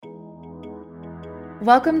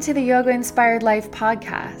Welcome to the Yoga Inspired Life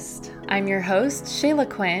podcast. I'm your host, Shayla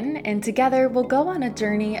Quinn, and together we'll go on a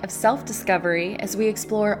journey of self-discovery as we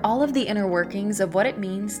explore all of the inner workings of what it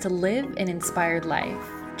means to live an inspired life.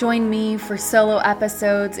 Join me for solo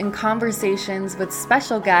episodes and conversations with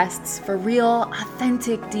special guests for real,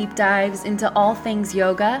 authentic deep dives into all things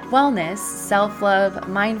yoga, wellness, self-love,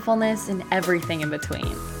 mindfulness, and everything in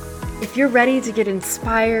between. If you're ready to get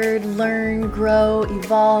inspired, learn, grow,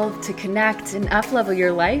 evolve, to connect, and up-level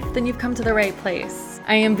your life, then you've come to the right place.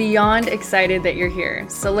 I am beyond excited that you're here,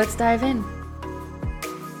 so let's dive in.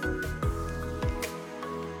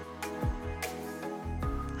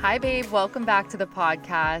 Hi, babe. Welcome back to the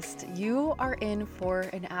podcast. You are in for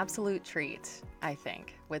an absolute treat, I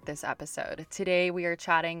think, with this episode. Today, we are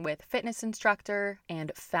chatting with fitness instructor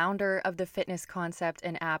and founder of the fitness concept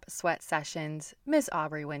and app Sweat Sessions, Miss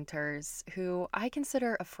Aubre Winters, who I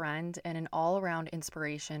consider a friend and an all-around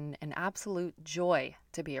inspiration and absolute joy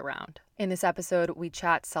to be around. In this episode, we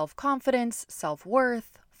chat self-confidence,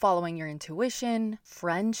 self-worth, following your intuition,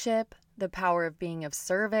 friendship, the power of being of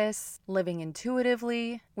service, living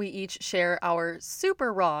intuitively. We each share our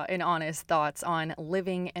super raw and honest thoughts on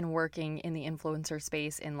living and working in the influencer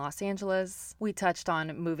space in Los Angeles. We touched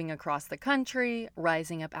on moving across the country,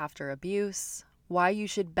 rising up after abuse, why you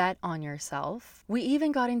should bet on yourself. We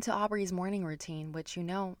even got into Aubrey's morning routine, which you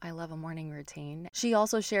know I love a morning routine. She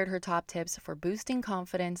also shared her top tips for boosting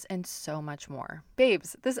confidence and so much more.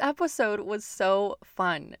 Babes, this episode was so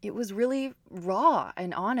fun. It was really raw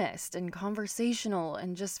and honest and conversational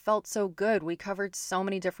and just felt so good. We covered so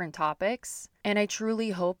many different topics, and I truly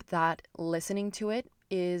hope that listening to it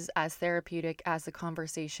is as therapeutic as the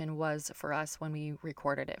conversation was for us when we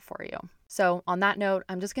recorded it for you. So on that note,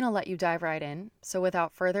 I'm just going to let you dive right in. So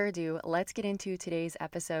without further ado, let's get into today's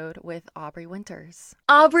episode with Aubre Winters.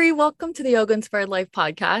 Aubre, welcome to the Yoga Inspired Life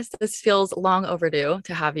podcast. This feels long overdue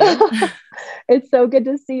to have you. It's so good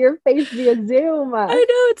to see your face via Zoom. I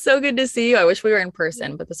know, it's so good to see you. I wish we were in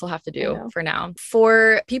person, but this will have to do for now.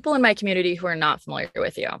 For people in my community who are not familiar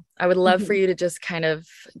with you, I would love for you to just kind of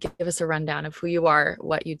give us a rundown of who you are,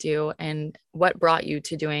 what you do, and what brought you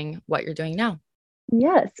to doing what you're doing now.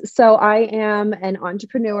 Yes. So I am an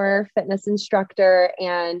entrepreneur, fitness instructor,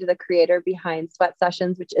 and the creator behind Sweat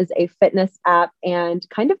Sessions, which is a fitness app and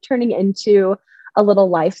kind of turning into a little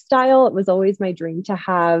lifestyle. It was always my dream to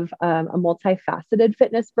have a multifaceted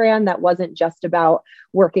fitness brand that wasn't just about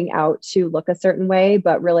working out to look a certain way,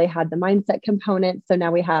 but really had the mindset component. So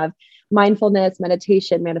now we have mindfulness,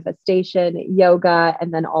 meditation, manifestation, yoga,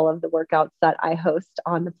 and then all of the workouts that I host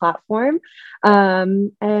on the platform.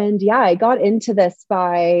 I got into this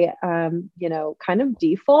by, kind of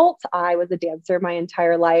default. I was a dancer my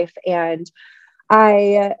entire life, and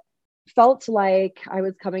I felt like I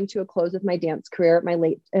was coming to a close with my dance career at my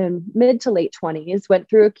mid to late 20s, went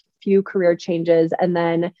through a few career changes. And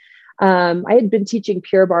then I had been teaching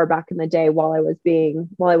Pure Barre back in the day while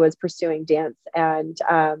I was pursuing dance. And,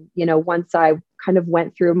 once I kind of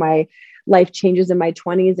went through my life changes in my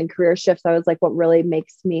 20s and career shifts, I was like, what really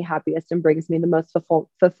makes me happiest and brings me the most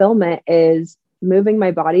fulfillment is moving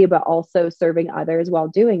my body, but also serving others while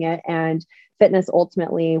doing it. And fitness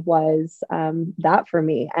ultimately was that for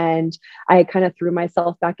me. And I kind of threw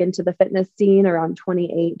myself back into the fitness scene around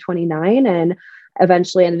 28, 29, and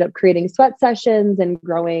eventually ended up creating Sweat Sessions and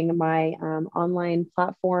growing my online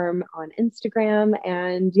platform on Instagram.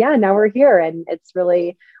 And now we're here, and it's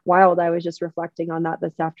really wild. I was just reflecting on that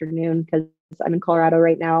this afternoon because I'm in Colorado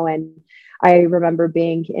right now. And I remember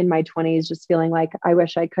being in my 20s, just feeling like I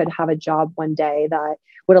wish I could have a job one day that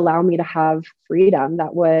would allow me to have freedom,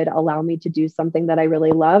 that would allow me to do something that I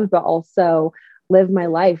really love, but also live my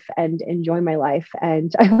life and enjoy my life.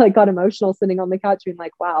 And I got emotional sitting on the couch being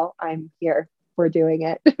like, wow, I'm here. We're doing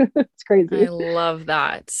it. It's crazy. I love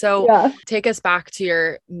that. So take us back to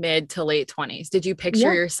your mid to late 20s. Did you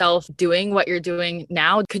picture yourself doing what you're doing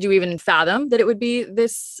now? Could you even fathom that it would be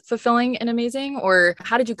this fulfilling and amazing? Or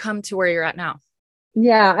how did you come to where you're at now?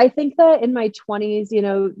 Yeah, I think that in my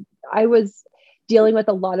 20s, I was dealing with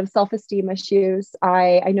a lot of self-esteem issues.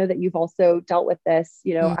 I know that you've also dealt with this.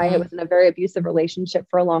 I was in a very abusive relationship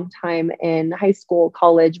for a long time in high school,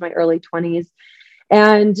 college, my early 20s.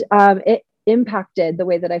 And it impacted the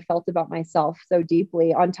way that I felt about myself so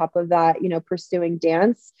deeply. On top of that, pursuing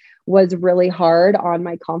dance was really hard on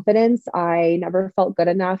my confidence. I never felt good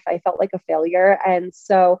enough. I felt like a failure. And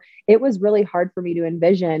so it was really hard for me to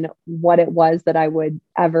envision what it was that I would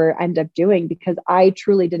ever end up doing, because I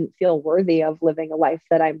truly didn't feel worthy of living a life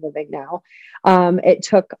that I'm living now. It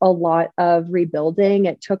took a lot of rebuilding.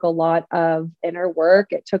 It took a lot of inner work.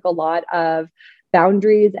 It took a lot of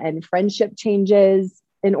boundaries and friendship changes.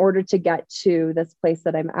 in order to get to this place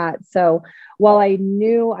that I'm at. So while I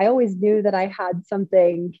always knew that I had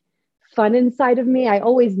something fun inside of me, I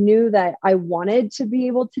always knew that I wanted to be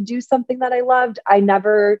able to do something that I loved. I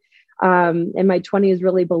never, in my 20s,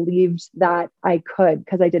 really believed that I could,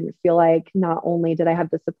 because I didn't feel like not only did I have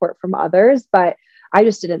the support from others, but I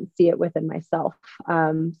just didn't see it within myself.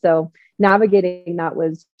 So navigating that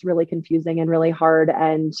was really confusing and really hard.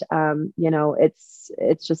 And,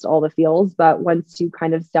 it's just all the feels. But once you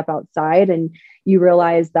kind of step outside and you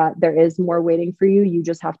realize that there is more waiting for you, you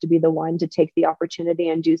just have to be the one to take the opportunity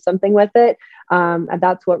and do something with it. And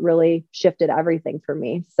that's what really shifted everything for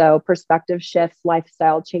me. So perspective shifts,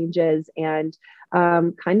 lifestyle changes, and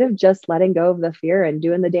kind of just letting go of the fear and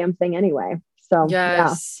doing the damn thing anyway. So,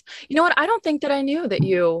 Yes. yeah. You know what? I don't think that I knew that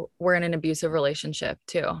you were in an abusive relationship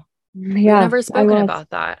too. We've Yeah, never I spoken was. about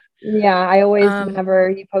that. Yeah, I always, Um, whenever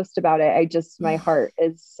you post about it, my heart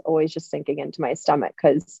is always just sinking into my stomach,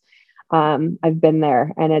 because I've been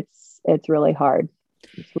there, and it's really hard.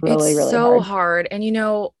 It's it's really, really so hard. hard.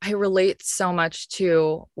 And I relate so much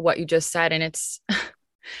to what you just said. And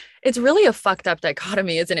it's really a fucked up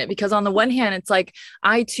dichotomy, isn't it? Because on the one hand, it's like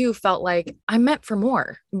I too felt like I'm meant for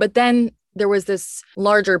more. But then there was this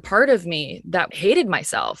larger part of me that hated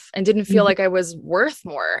myself and didn't feel Mhm. like I was worth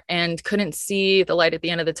more and couldn't see the light at the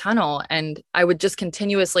end of the tunnel. And I would just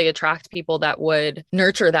continuously attract people that would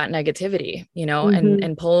nurture that negativity, Mhm.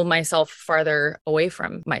 and pull myself farther away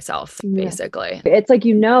from myself, Yeah. basically. It's like,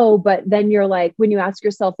 but then you're like, when you ask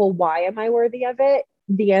yourself, well, why am I worthy of it?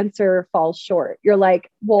 The answer falls short. You're like, I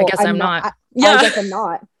well, guess I'm I'm not, not. I Yeah. guess I'm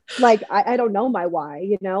not. Like, I don't know my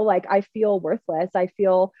why, like I feel worthless. I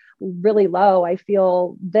feel really low. I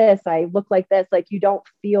feel this, I look like this. Like, you don't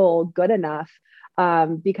feel good enough,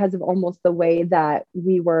 because of almost the way that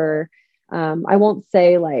we were, I won't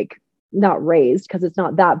say like not raised, because it's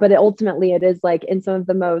not that, but ultimately it is like in some of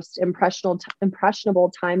the most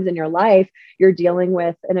impressionable times in your life, you're dealing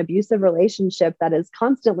with an abusive relationship that is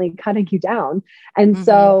constantly cutting you down. And Mm-hmm.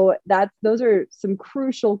 so those are some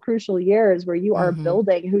crucial years where you are Mm-hmm.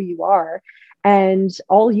 building who you are. And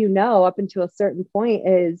all up until a certain point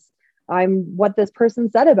is, I'm what this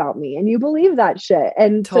person said about me. And you believe that shit.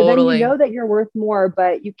 And so then Totally. that you're worth more,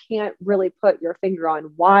 but you can't really put your finger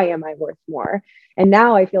on, why am I worth more? And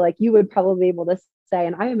now I feel like you would probably be able to say,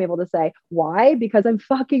 and I am able to say, why? Because I'm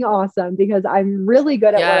fucking awesome, because I'm really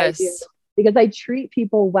good at what I do, Yes. because I treat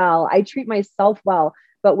people well, I treat myself well.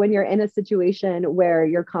 But when you're in a situation where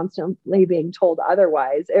you're constantly being told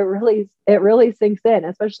otherwise, it really sinks in,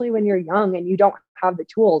 especially when you're young and you don't have the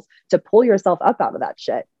tools to pull yourself up out of that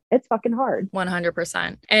shit. It's fucking hard.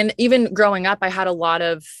 100%. And even growing up, I had a lot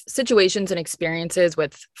of situations and experiences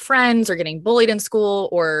with friends or getting bullied in school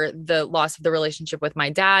or the loss of the relationship with my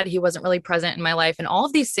dad. He wasn't really present in my life. And all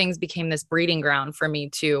of these things became this breeding ground for me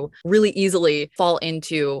to really easily fall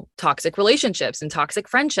into toxic relationships and toxic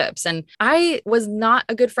friendships. And I was not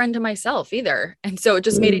a good friend to myself either. And so it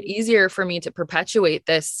just made it easier for me to perpetuate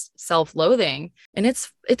this self-loathing. And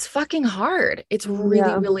it's fucking hard. It's really,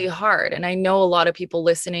 Yeah. really hard. And I know a lot of people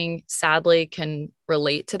listening sadly can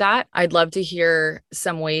relate to that. I'd love to hear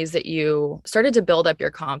some ways that you started to build up your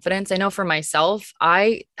confidence. I know for myself,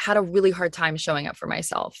 I had a really hard time showing up for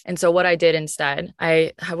myself. And so what I did instead,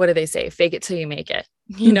 what do they say? Fake it till you make it.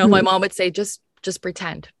 My mom would say, just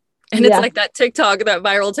pretend. And it's Yeah. like that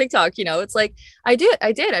viral TikTok, it's like, I did.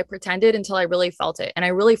 I pretended until I really felt it. And I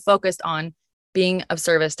really focused on being of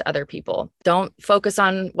service to other people. Don't focus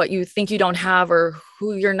on what you think you don't have or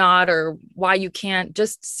who you're not or why you can't.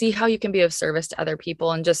 Just see how you can be of service to other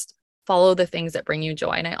people and just follow the things that bring you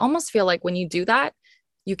joy. And I almost feel like when you do that,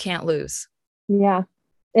 you can't lose, Yeah.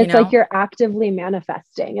 you It's like know? you're actively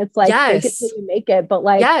manifesting. It's like fake it till Yes. you make it, but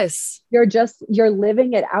like Yes. you're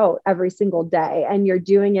living it out every single day, and you're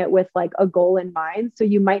doing it with like a goal in mind. So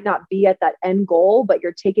you might not be at that end goal, but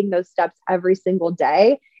you're taking those steps every single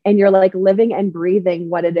day, and you're like living and breathing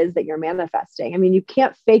what it is that you're manifesting. I mean, you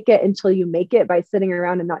can't fake it until you make it by sitting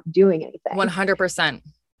around and not doing anything. 100%.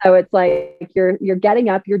 So it's like you're getting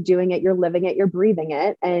up, you're doing it, you're living it, you're breathing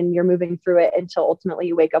it, and you're moving through it until ultimately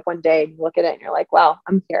you wake up one day and you look at it and you're like, wow,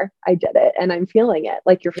 I'm here. I did it. And I'm feeling it.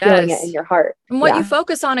 Like you're feeling it in Yes. your heart. And what you Yeah.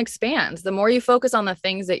 focus on expands. The more you focus on the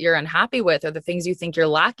things that you're unhappy with or the things you think you're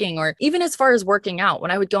lacking, or even as far as working out, when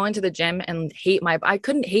I would go into the gym and I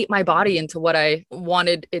couldn't hate my body into what I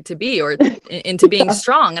wanted it to be or into being Yeah.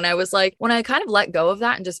 strong. And I was like, when I kind of let go of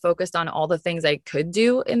that and just focused on all the things I could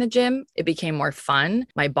do in the gym, it became more fun.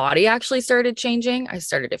 My body actually started changing. I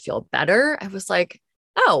started to feel better. I was like,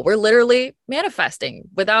 oh, we're literally manifesting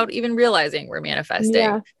without even realizing we're manifesting.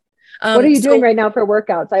 Yeah. What are you doing So, right now for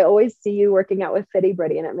workouts? I always see you working out with Fitty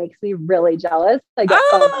Britty and it makes me really jealous. I go,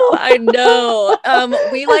 oh, oh I know.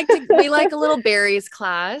 We like a little berries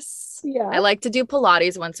class. no. I Yeah. like to do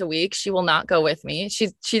Pilates once a week. She will not go with me.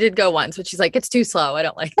 She did go once, but she's like, it's too slow. I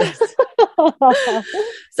don't like this.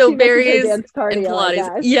 So She misses her berries dance and cardio, I Pilates.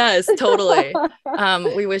 guess. Yes, totally.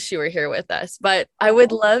 We wish you were here with us, but I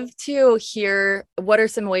would Oh, love to hear what are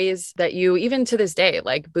some ways that you, even to this day,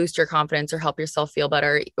 like boost your confidence or help yourself feel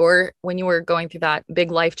better, or when you were going through that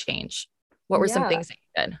big life change, what were some yeah. things that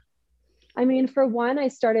you did? I mean, for one, I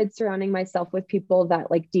started surrounding myself with people that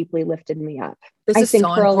like deeply lifted me up. This I is think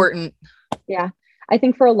so for a, important. yeah, I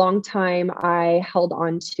think for a long time, I held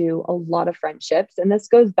on to a lot of friendships. And this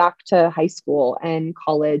goes back to high school and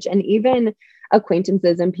college and even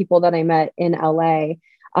acquaintances and people that I met in LA.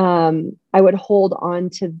 I would hold on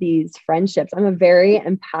to these friendships. I'm a very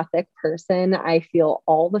empathic person. I feel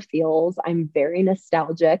all the feels. I'm very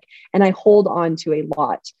nostalgic and I hold on to a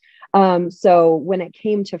lot. So when it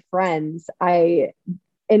came to friends,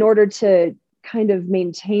 in order to kind of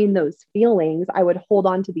maintain those feelings, I would hold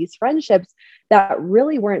on to these friendships that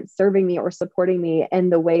really weren't serving me or supporting me in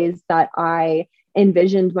the ways that I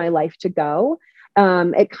envisioned my life to go.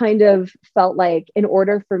 It kind of felt like in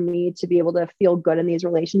order for me to be able to feel good in these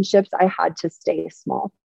relationships, I had to stay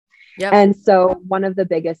small. Yep. And so one of the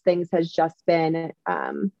biggest things has just been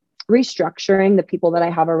restructuring the people that I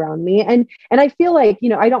have around me. And I feel like,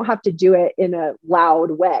 I don't have to do it in a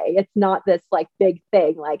loud way. It's not this like big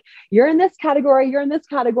thing, like you're in this category, you're in this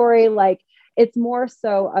category. Like it's more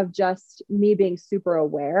so of just me being super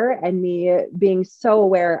aware and me being so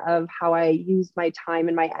aware of how I use my time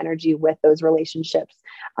and my energy with those relationships,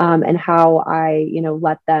 and how I,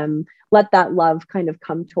 let that love kind of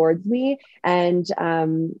come towards me. And,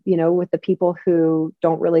 with the people who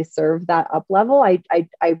don't really serve that up level, I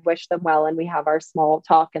wish them well and we have our small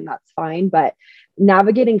talk and that's fine. But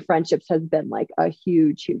navigating friendships has been like a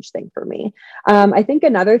huge, huge thing for me. I think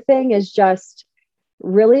another thing is just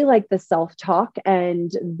really like the self-talk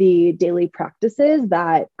and the daily practices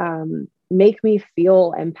that make me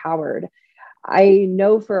feel empowered. I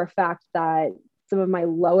know for a fact that some of my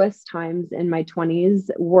lowest times in my 20s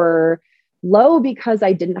were low because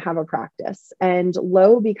I didn't have a practice and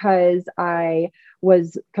low because I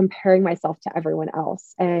was comparing myself to everyone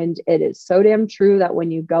else. And it is so damn true that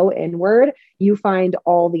when you go inward, you find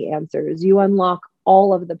all the answers. You unlock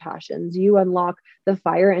all of the passions, you unlock the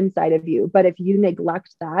fire inside of you. But if you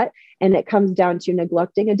neglect that, and it comes down to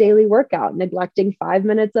neglecting a daily workout, neglecting 5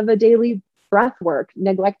 minutes of a daily breath work,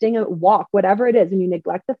 neglecting a walk, whatever it is, and you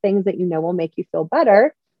neglect the things that you know will make you feel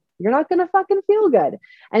better, you're not going to fucking feel good.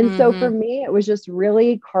 And so for me, it was just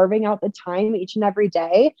really carving out the time each and every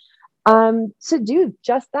day to do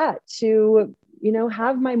just that, to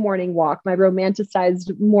have my morning walk, my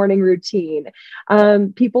romanticized morning routine.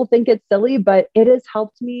 People think it's silly, but it has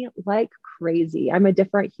helped me like crazy. I'm a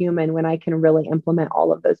different human when I can really implement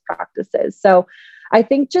all of those practices. So I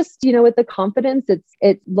think just, with the confidence,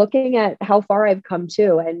 it's looking at how far I've come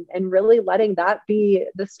to and really letting that be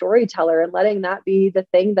the storyteller and letting that be the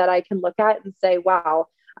thing that I can look at and say, wow,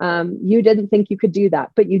 you didn't think you could do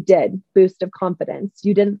that, but you did. Boost of confidence.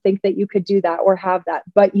 You didn't think that you could do that or have that,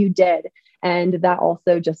 but you did. And that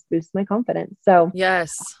also just boosts my confidence. So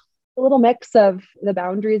Yes. a little mix of the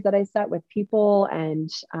boundaries that I set with people and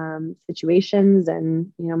situations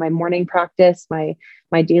and, my morning practice, my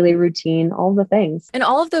daily routine, all the things. And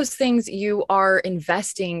all of those things, you are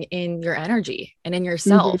investing in your energy and in Mm-hmm.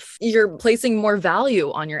 yourself. You're placing more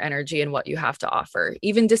value on your energy and what you have to offer,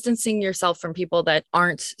 even distancing yourself from people that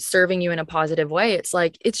aren't serving you in a positive way. It's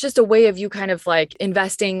like, it's just a way of you kind of like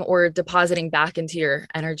investing or depositing back into your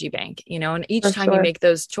energy bank, and each For time you sure. make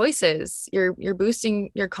those choices, you're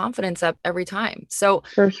boosting your confidence up every time. So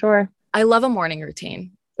For sure. I love a morning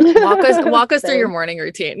routine. Walk us through your Same. morning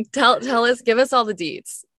routine. Tell us, give us all the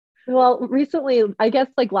deets. Well, recently, I guess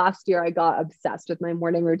like last year, I got obsessed with my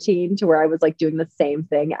morning routine to where I was like doing the same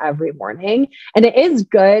thing every morning. And it is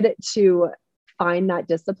good to find that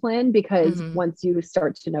discipline because Mm-hmm. once you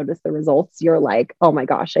start to notice the results, you're like, oh my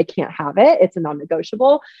gosh, I can't have it. It's a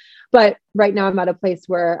non-negotiable. But right now I'm at a place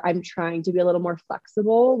where I'm trying to be a little more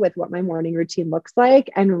flexible with what my morning routine looks like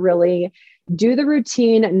and really do the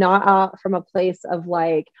routine, not from a place of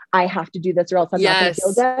like, I have to do this or else I'm not going to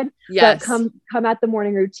feel Yes. good, but Yes. come at the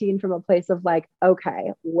morning routine from a place of like,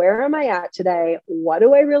 okay, where am I at today? What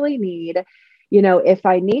do I really need? If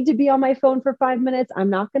I need to be on my phone for 5 minutes, I'm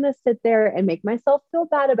not going to sit there and make myself feel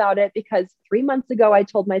bad about it because 3 months ago, I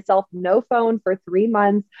told myself no phone for 3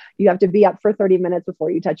 months. You have to be up for 30 minutes before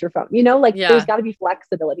you touch your phone. Like there's Yeah. got to be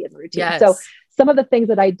flexibility in the routine. So Yes. some of the things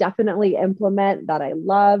that I definitely implement that I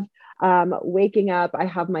love, Waking up, I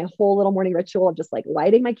have my whole little morning ritual of just like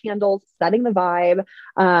lighting my candles, setting the vibe.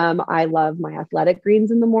 I love my athletic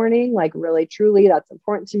greens in the morning, like really, truly, that's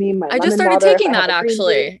important to me. My I just lemon started water, if taking I have that a green tea.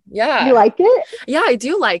 actually. Yeah. You like it? Yeah, I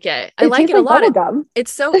do like it. I It like tastes it a like lot. bubble gum.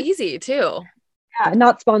 It's so easy too. Yeah,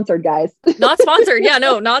 not sponsored, guys. Not sponsored. Yeah,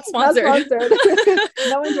 no, not Not sponsored. sponsored.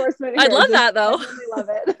 No endorsement I'd here. love Just that though. genuinely love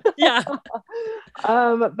it. Yeah,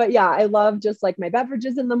 But yeah, I love just like my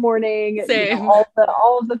beverages in the morning, same.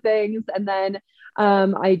 all of the things. And then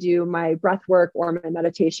I do my breath work or my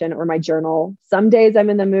meditation or my journal. Some days I'm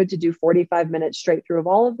in the mood to do 45 minutes straight through of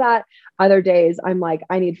all of that. Other days I'm like,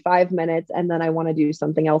 I need 5 minutes and then I want to do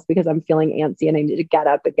something else because I'm feeling antsy and I need to get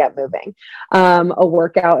up and get moving. A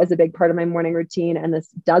workout is a big part of my morning routine. And this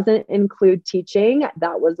doesn't include teaching.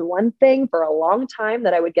 That was one thing for a long time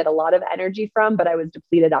that I would get a lot of energy from, but I was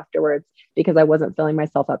depleted afterwards because I wasn't filling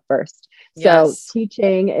myself up first. So Yes.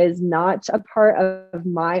 teaching is not a part of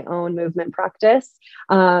my own movement practice.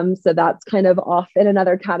 So that's kind of off in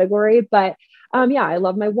another category. But yeah, I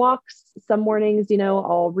love my walks. Some mornings,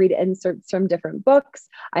 I'll read inserts from different books.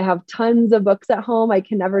 I have tons of books at home. I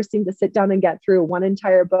can never seem to sit down and get through one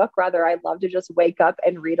entire book. Rather, I love to just wake up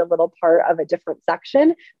and read a little part of a different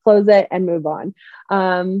section, close it, and move on.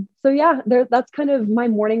 So yeah, that's kind of my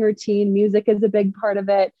morning routine. Music is a big part of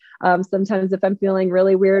it. Sometimes if I'm feeling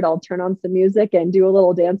really weird, I'll turn on some music and do a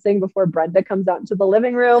little dancing before Brenda comes out into the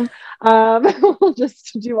living room. We'll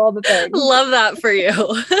just do all the things. Love that for you.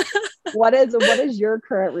 What is your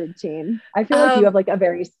current routine? I feel like you have like a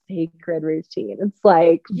very sacred routine. It's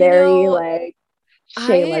like very like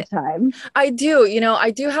Shayla time. I do,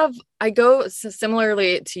 I go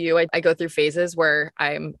similarly to you. I go through phases where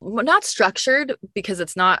I'm not structured because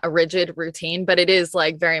it's not a rigid routine, but it is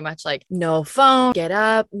like very much like no phone, get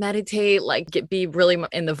up, meditate, like be really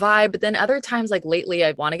in the vibe. But then other times, like lately,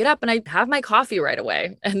 I want to get up and I have my coffee right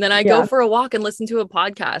away. And then I go for a walk and listen to a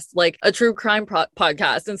podcast, like a true crime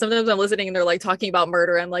podcast. And sometimes I'm listening and they're like talking about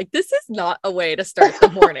murder. I'm like, this is not a way to start the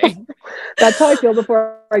morning. That's how I feel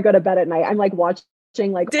before I go to bed at night. I'm like watching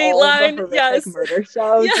like Dateline, all the horrific murder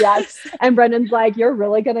shows. Yes. And Brendan's like, you're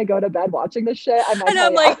really going to go to bed watching this shit?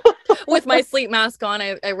 I'm like, with my sleep mask on,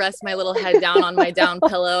 I rest my little head down on my down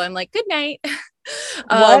pillow. I'm like, good night.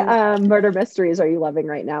 What murder mysteries are you loving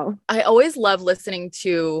right now? I always love listening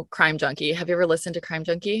to Crime Junkie. Have you ever listened to Crime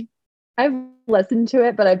Junkie? I've listened to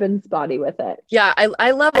it, but I've been spotty with it. Yeah,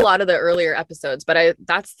 I love a lot of the earlier episodes, but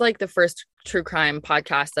that's like the first true crime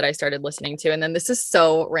podcast that I started listening to. And then this is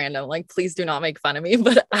so random. Like, please do not make fun of me,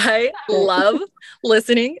 but I love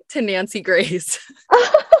listening to Nancy Grace.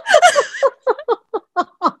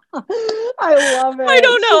 I love it. I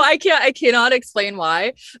don't know. I cannot explain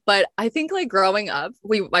why, but I think like growing up,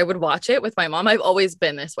 I would watch it with my mom. I've always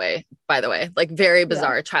been this way, by the way, like very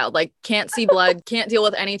bizarre child, like can't see blood, can't deal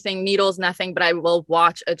with anything, needles, nothing, but I will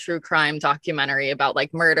watch a true crime documentary about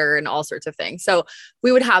like murder and all sorts of things. So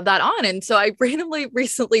we would have that on. And so I randomly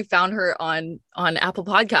recently found her on Apple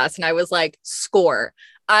Podcasts and I was like, score.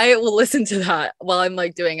 I will listen to that while I'm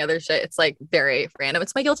like doing other shit. It's like very random.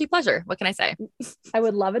 It's my guilty pleasure. What can I say? I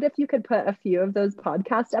would love it if you could put a few of those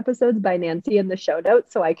podcast episodes by Nancy in the show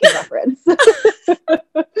notes so I can reference. Oh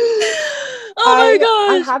my gosh.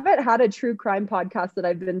 I haven't had a true crime podcast that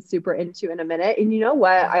I've been super into in a minute. And you know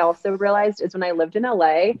what I also realized is when I lived in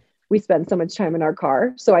LA, we spend so much time in our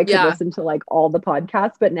car. So I could listen to like all the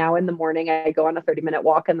podcasts, but now in the morning I go on a 30-minute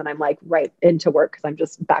walk and then I'm like right into work because I'm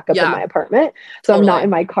just back up in my apartment. So I'm not in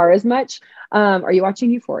my car as much. Are you watching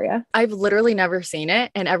Euphoria? I've literally never seen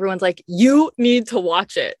it. And everyone's like, you need to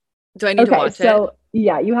watch it. Do I need to watch it? So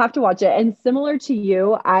yeah, you have to watch it. And similar to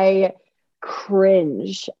you, I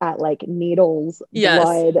cringe at like needles,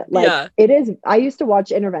 blood. Like it is. I used to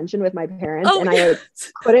watch Intervention with my parents and I like,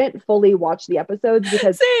 couldn't fully watch the episodes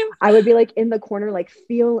because I would be like in the corner, like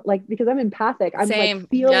feel like, because I'm empathic. I'm like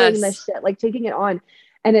feeling this shit, like taking it on.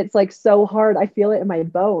 And it's like so hard. I feel it in my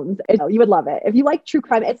bones. You would love it. If you like true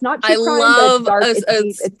crime, it's not true crime. Love it's dark, it's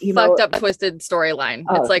deep, it's fucked up, twisted storyline.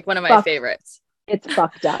 It's like one of my favorites. It's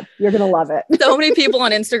fucked up. You're going to love it. So many people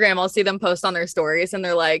on Instagram, I'll see them post on their stories and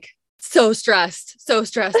they're like, so stressed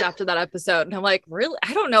after that episode. And I'm like, really?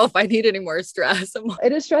 I don't know if I need any more stress.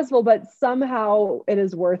 It is stressful, but somehow it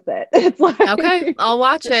is worth it. It's like, okay, I'll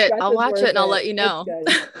watch it. I'll watch it and I'll let you know.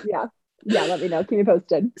 Yeah. Let me know. Keep me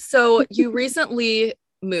posted. So you recently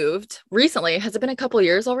moved. Has it been a couple of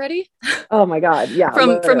years already? Oh my God. Yeah.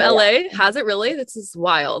 From LA? Yeah. Has it really? This is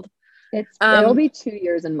wild. It'll be 2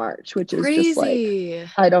 years in March, which is crazy. Just like,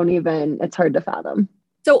 it's hard to fathom.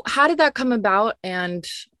 So how did that come about? And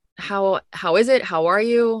how is it? How are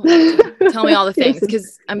you? Tell me all the things,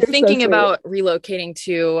 because I'm You're so thinking sweet. about relocating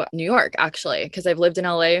to New York, actually, because I've lived in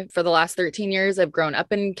LA for the last 13 years. I've grown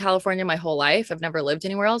up in California my whole life. I've never lived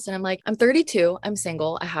anywhere else. And I'm like, I'm 32, I'm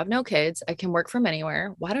single, I have no kids, I can work from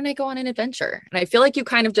anywhere. Why don't I go on an adventure? And I feel like you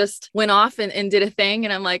kind of just went off and did a thing.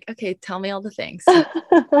 And I'm like, okay, tell me all the things.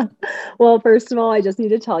 Well, first of all, I just need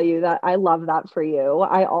to tell you that I love that for you.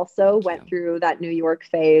 I also Thank went you. through that New York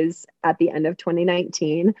phase at the end of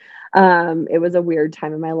 2019. It was a weird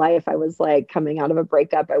time in my life. I was like coming out of a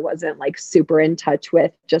breakup. I wasn't like super in touch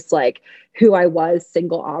with just like who I was,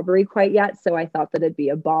 single Aubrey, quite yet. So I thought that it'd be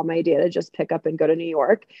a bomb idea to just pick up and go to New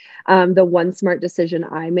York. The one smart decision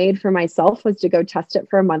I made for myself was to go test it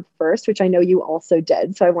for a month first, which I know you also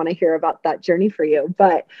did. So I want to hear about that journey for you.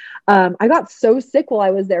 But I got so sick while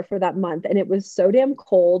I was there for that month, and it was so damn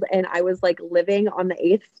cold. And I was like living on the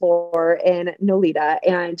eighth floor in Nolita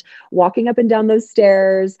and walking up and down those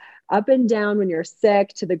stairs, up and down when you're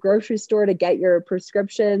sick, to the grocery store to get your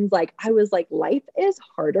prescriptions. Like, I was like, life is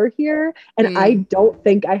harder here. And I Mm, don't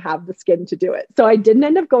think I have the skin to do it. So I didn't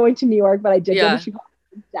end up going to New York, but I did go to yeah, Chicago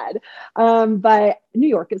instead. But New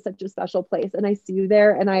York is such a special place. And I see you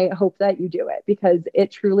there, and I hope that you do it, because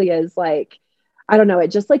it truly is like, I don't know, it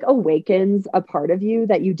just like awakens a part of you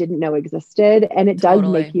that you didn't know existed. And it does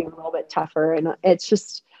make totally. you a little bit tougher. And it's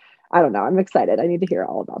just, I don't know, I'm excited. I need to hear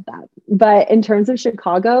all about that. But in terms of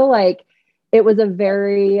Chicago, like, it was a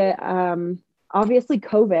very, obviously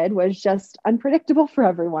COVID was just unpredictable for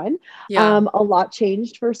everyone. Yeah. A lot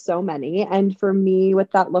changed for so many. And for me,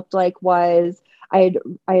 what that looked like was I had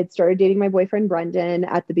I had started dating my boyfriend Brendan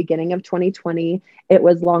at the beginning of 2020. It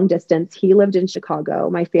was long distance. He lived in Chicago.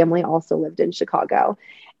 My family also lived in Chicago.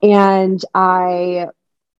 And I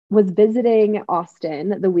was visiting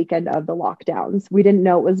Austin the weekend of the lockdowns. We didn't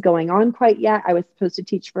know what was going on quite yet. I was supposed to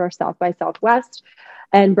teach for South by Southwest.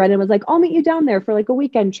 And Brendan was like, I'll meet you down there for like a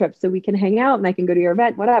weekend trip so we can hang out and I can go to your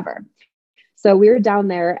event, whatever. So we were down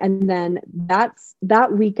there, and then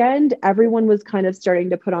that weekend, everyone was kind of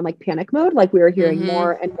starting to put on like panic mode. Like, we were hearing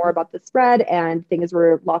more Mm-hmm. and more about the spread, and things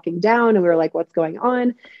were locking down, and we were like, what's going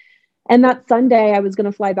on? And that Sunday, I was going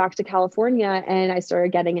to fly back to California, and I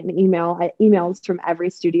started getting emails from every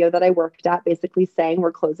studio that I worked at, basically saying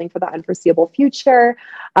we're closing for the unforeseeable future.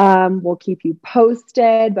 We'll keep you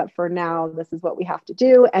posted, but for now, this is what we have to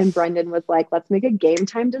do. And Brendan was like, "Let's make a game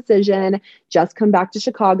time decision. Just come back to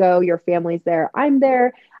Chicago. Your family's there. I'm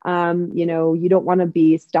there. You don't want to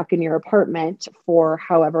be stuck in your apartment for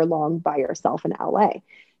however long by yourself in LA."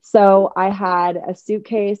 So I had a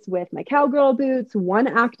suitcase with my cowgirl boots, one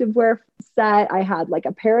activewear set. I had like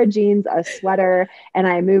a pair of jeans, a sweater, and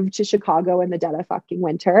I moved to Chicago in the dead of fucking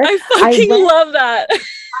winter. I I fucking went love that.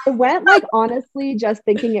 I went like honestly just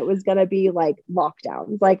thinking it was going to be like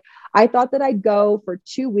lockdowns. Like, I thought that I'd go for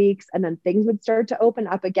 2 weeks and then things would start to open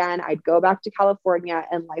up again. I'd go back to California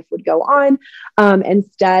and life would go on.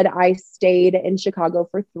 Instead, I stayed in Chicago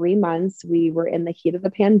for 3 months. We were in the heat of the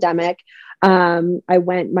pandemic.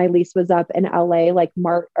 My lease was up in LA like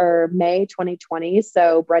March or May 2020.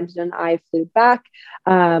 So Brendan and I flew back.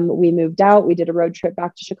 We moved out. We did a road trip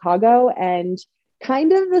back to Chicago, and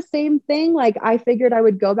kind of the same thing. Like, I figured I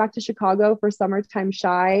would go back to Chicago for summertime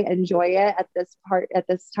shy, enjoy it at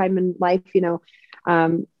this time in life.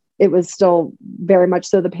 It was still very much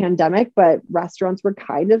so the pandemic, but restaurants were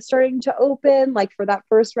kind of starting to open like for that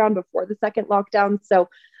first round before the second lockdown. So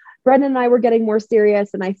Brendan and I were getting more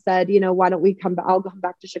serious, and I said, why don't we come back? I'll come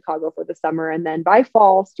back to Chicago for the summer, and then by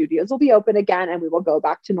fall, studios will be open again, and we will go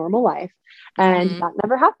back to normal life. And Mm-hmm. that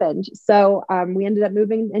never happened. So we ended up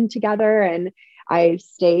moving in together, and I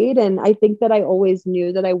stayed. And I think that I always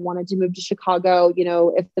knew that I wanted to move to Chicago.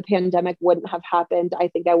 If the pandemic wouldn't have happened, I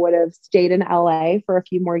think I would have stayed in LA for a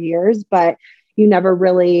few more years. But you never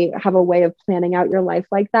really have a way of planning out your life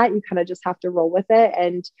like that. You kind of just have to roll with it.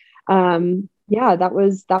 And yeah, that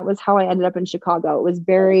was how I ended up in Chicago. It was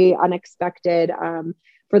very unexpected.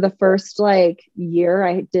 For the first like year,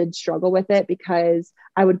 I did struggle with it because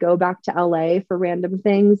I would go back to LA for random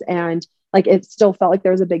things, and like it still felt like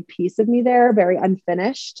there was a big piece of me there, very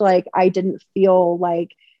unfinished. Like, I didn't feel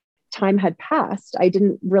like time had passed. I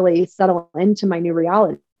didn't really settle into my new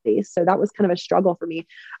reality. So that was kind of a struggle for me.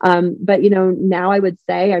 But now I would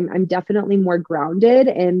say I'm definitely more grounded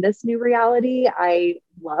in this new reality. I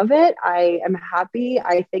love it. I am happy.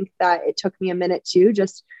 I think that it took me a minute too,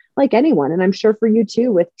 just like anyone. And I'm sure for you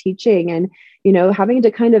too, with teaching and, having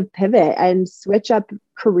to kind of pivot and switch up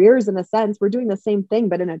careers in a sense. We're doing the same thing,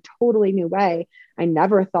 but in a totally new way. I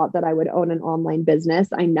never thought that I would own an online business.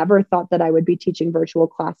 I never thought that I would be teaching virtual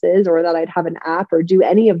classes or that I'd have an app or do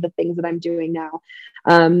any of the things that I'm doing now.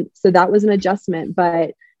 So that was an adjustment,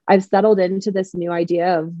 but I've settled into this new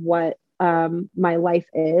idea of what my life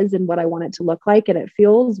is and what I want it to look like. And it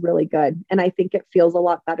feels really good. And I think it feels a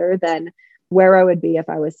lot better than where I would be if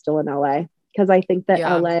I was still in LA. Because I think that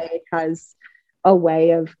Yeah. LA has a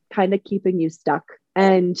way of kind of keeping you stuck.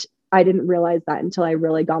 And I didn't realize that until I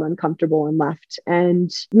really got uncomfortable and left.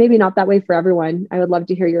 And maybe not that way for everyone. I would love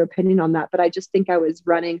to hear your opinion on that. But I just think I was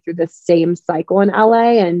running through the same cycle in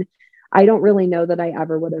LA, and I don't really know that I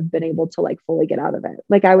ever would have been able to like fully get out of it.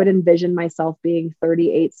 Like I would envision myself being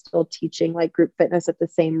 38, still teaching like group fitness at the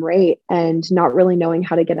same rate and not really knowing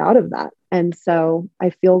how to get out of that. And so I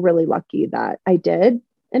feel really lucky that I did,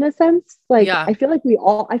 in a sense. Like, Yeah. I feel like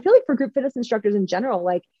for group fitness instructors in general,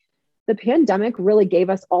 like the pandemic really gave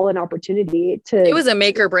us all an opportunity to. It was a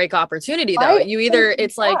make or break opportunity though. Right? You either,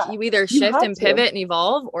 it's Yeah, like you either shift and to. pivot and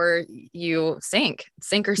evolve, or you sink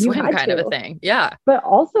or You swim had kind of to. a thing. Yeah. But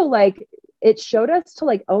also like it showed us to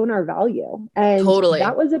like own our value. And Totally.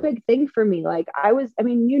 that was a big thing for me. Like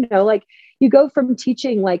like you go from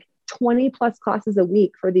teaching like 20 plus classes a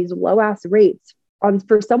week for these low ass rates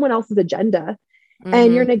for someone else's agenda.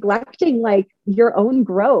 And you're neglecting like your own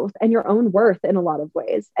growth and your own worth in a lot of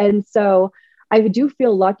ways. And so I do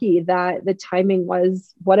feel lucky that the timing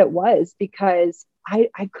was what it was, because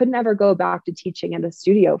I couldn't ever go back to teaching in a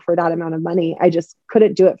studio for that amount of money. I just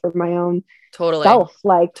couldn't do it for my own self,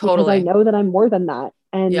 like, because I know that I'm more than that.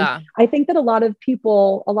 And I think that a lot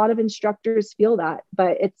of instructors feel that,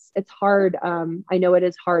 but it's hard. I know it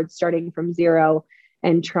is hard starting from zero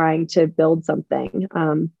and trying to build something.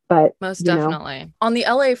 But most definitely on the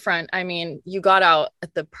LA front, I mean, you got out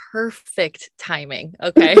at the perfect timing.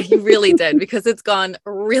 Okay. You really did, because it's gone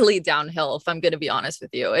really downhill. If I'm going to be honest with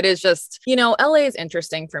you, it is just, LA is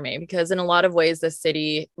interesting for me because in a lot of ways, the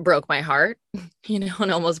city broke my heart,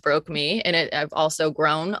 and almost broke me. And I've also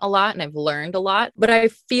grown a lot and I've learned a lot, but I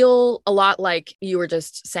feel a lot like you were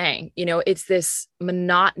just saying, it's this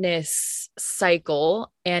monotonous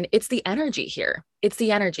cycle, and it's the energy here. It's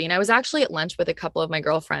the energy. And I was actually at lunch with a couple of my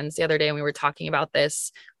girlfriends the other day, and we were talking about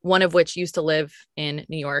this, one of which used to live in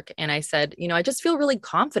New York. And I said, I just feel really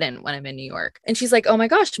confident when I'm in New York. And she's like, oh my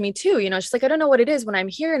gosh, me too. She's like, I don't know what it is. When I'm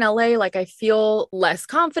here in LA, like I feel less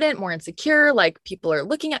confident, more insecure, like people are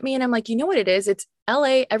looking at me. And I'm like, you know what it is? It's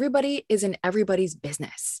LA. Everybody is in everybody's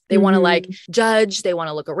business. They want to like judge. They want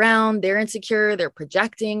to look around. They're insecure. They're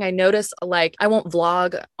projecting. I notice like I won't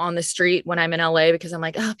vlog on the street when I'm in LA because I'm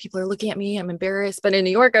like, oh, people are looking at me. I'm embarrassed. But in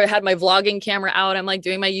New York, I had my vlogging camera out. I'm like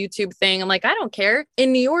doing my YouTube thing. I'm like, I don't care.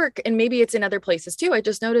 In New York, and maybe it's in other places too, I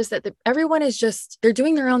just noticed that everyone is just, they're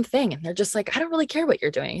doing their own thing. And they're just like, I don't really care what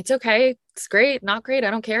you're doing. It's okay. It's great. Not great.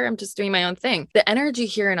 I don't care. I'm just doing my own thing. The energy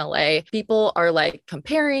here in LA, people are like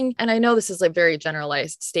comparing. And I know this is a very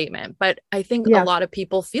generalized statement, but I think a lot of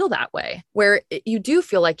people feel that way, where you do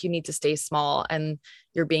feel like you need to stay small and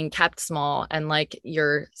you're being kept small and like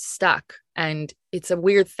you're stuck. And it's a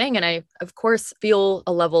weird thing. And I, of course, feel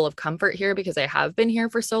a level of comfort here because I have been here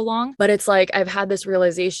for so long. But it's like I've had this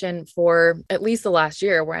realization for at least the last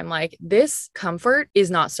year where I'm like, this comfort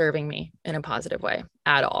is not serving me in a positive way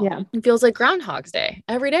at all. Yeah. It feels like Groundhog's Day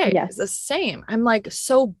every day. It's the same. I'm like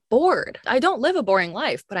so bored. I don't live a boring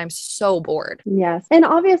life, but I'm so bored. Yes. And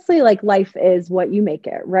obviously, like life is what you make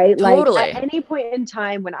it, right? Totally. Like at any point in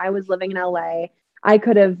time when I was living in LA, I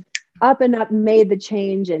could have up and up made the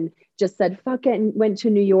change and just said, fuck it, and went to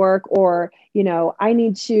New York, or, I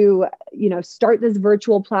need to, start this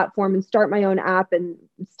virtual platform and start my own app and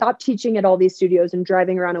stop teaching at all these studios and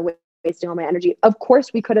driving around and wasting all my energy. Of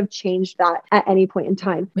course, we could have changed that at any point in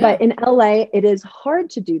time. Yeah. But in LA, it is hard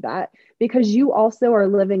to do that because you also are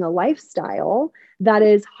living a lifestyle that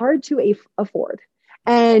is hard to afford.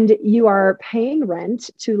 And you are paying rent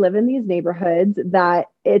to live in these neighborhoods that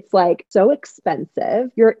it's like so expensive.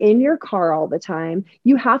 You're in your car all the time.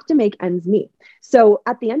 You have to make ends meet. So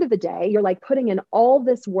at the end of the day, you're like putting in all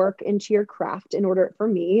this work into your craft. In order for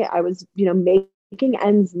me, I was, making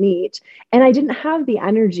ends meet. And I didn't have the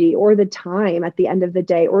energy or the time at the end of the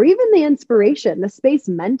day, or even the inspiration, the space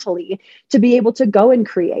mentally to be able to go and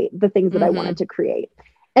create the things that I wanted to create.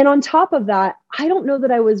 And on top of that, I don't know that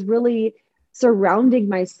I was really surrounding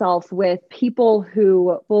myself with people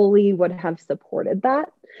who fully would have supported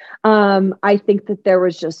that. I think that there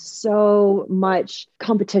was just so much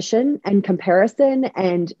competition and comparison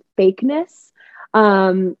and fakeness.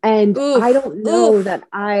 And I don't know that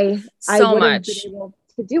I would have been able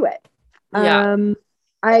to do it.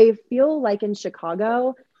 I feel like in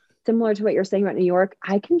Chicago, similar to what you're saying about New York,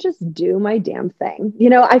 I can just do my damn thing.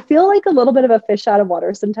 I feel like a little bit of a fish out of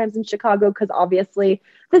water sometimes in Chicago because obviously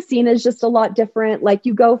the scene is just a lot different. Like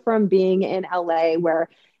you go from being in LA where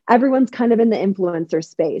everyone's kind of in the influencer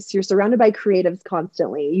space. You're surrounded by creatives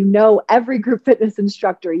constantly. You know every group fitness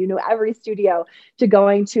instructor, you know every studio, to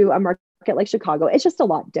going to a market like Chicago. It's just a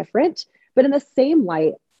lot different. But in the same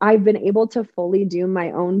light, I've been able to fully do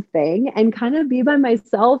my own thing and kind of be by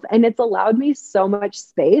myself. And it's allowed me so much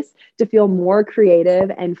space to feel more creative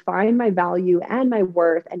and find my value and my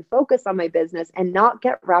worth and focus on my business and not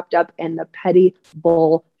get wrapped up in the petty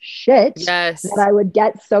bullshit that Yes. I would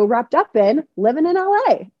get so wrapped up in living in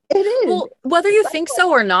LA. It is. Well, whether you think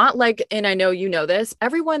so or not, like, and I know you know this,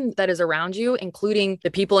 everyone that is around you, including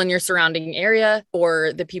the people in your surrounding area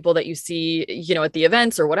or the people that you see, you know, at the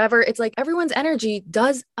events or whatever, it's like everyone's energy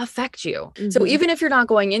does affect you. So even if you're not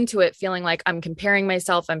going into it feeling like I'm comparing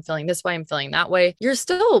myself, I'm feeling this way, I'm feeling that way, you're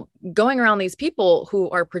still going around these people who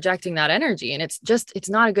are projecting that energy. And it's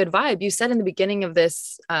not a good vibe. You said in the beginning of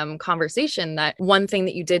this conversation that one thing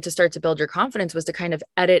that you did to start to build your confidence was to kind of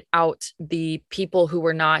edit out the people who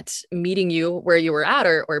were not meeting you where you were at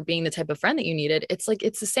or being the type of friend that you needed. It's like,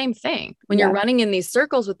 it's the same thing when you're running in these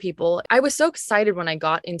circles with people. I was so excited when I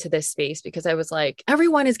got into this space because I was like,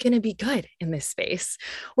 everyone is going to be good in this space.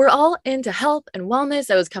 We're all into health and wellness.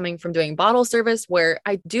 I was coming from doing bottle service where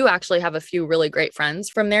I do actually have a few really great friends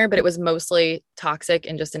from there, but it was mostly toxic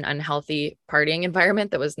and just an unhealthy partying environment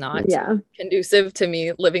that was not conducive to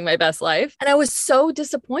me living my best life. And I was so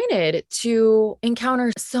disappointed to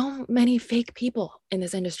encounter so many fake people in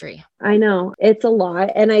this industry. I know it's a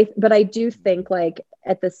lot. But I do think, like,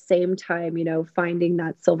 at the same time, you know, finding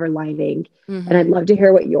that silver lining, and I'd love to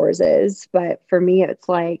hear what yours is. But for me, it's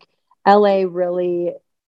like LA really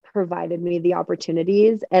provided me the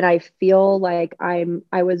opportunities, and I feel like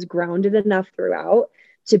I was grounded enough throughout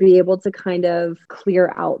to be able to kind of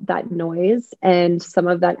clear out that noise and some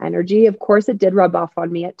of that energy. Of course, it did rub off on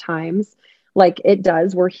me at times. Like it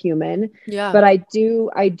does, we're human. Yeah. But I do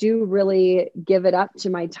really give it up to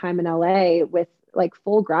my time in LA with like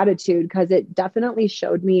full gratitude, because it definitely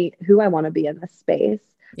showed me who I want to be in this space,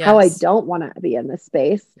 how I don't want to be in this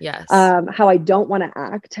space, how I don't want to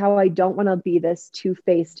act, how I don't want to be this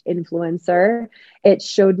two-faced influencer. It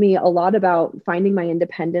showed me a lot about finding my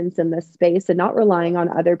independence in this space and not relying on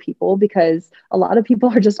other people, because a lot of people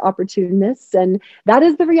are just opportunists, and that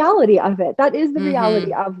is the reality of it. That is the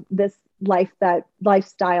reality of this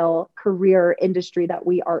lifestyle career industry that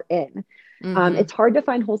we are in. It's hard to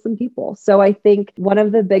find wholesome people. So I think one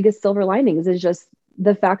of the biggest silver linings is just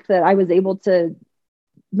the fact that I was able to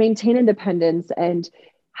maintain independence and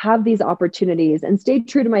have these opportunities and stay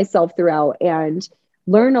true to myself throughout, and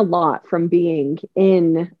learn a lot from being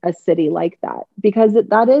in a city like that, because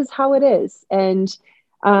that is how it is. And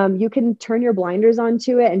you can turn your blinders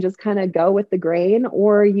onto it and just kind of go with the grain,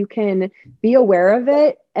 or you can be aware of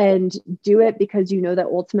it and do it because you know that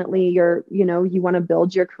ultimately you want to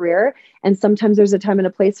build your career. And sometimes there's a time and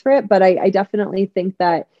a place for it. But I definitely think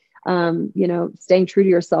that, staying true to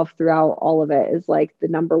yourself throughout all of it is like the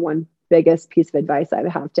number one biggest piece of advice I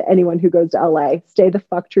would have to anyone who goes to LA. Stay the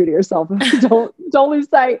fuck true to yourself. Don't lose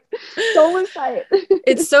sight. Don't lose sight.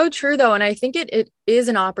 It's so true though. And I think it is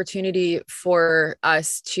an opportunity for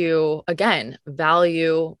us to, again,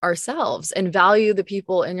 value ourselves and value the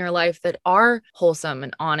people in your life that are wholesome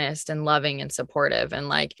and honest and loving and supportive. And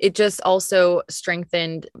like, it just also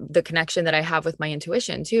strengthened the connection that I have with my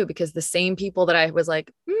intuition too, because the same people that I was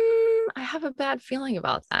like, I have a bad feeling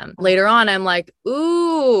about them. Later on, I'm like,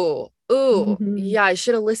 ooh, yeah, I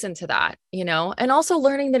should have listened to that, and also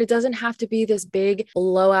learning that it doesn't have to be this big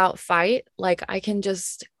blowout fight. Like I can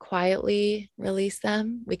just quietly release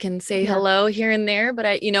them. We can say hello here and there, but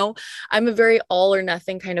I'm a very all or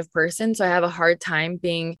nothing kind of person. So I have a hard time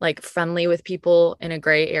being like friendly with people in a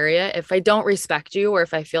gray area. If I don't respect you, or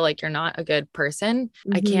if I feel like you're not a good person,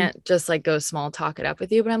 I can't just like go small talk it up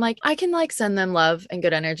with you, but I'm like, I can like send them love and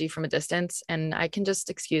good energy from a distance, and I can just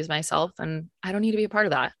excuse myself, and I don't need to be a part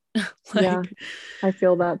of that. I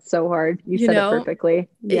feel that so hard. You said it perfectly.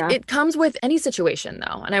 It comes with any situation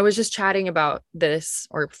though. And I was just chatting about this,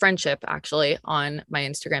 or friendship actually, on my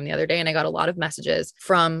Instagram the other day. And I got a lot of messages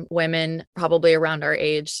from women probably around our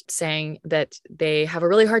age saying that they have a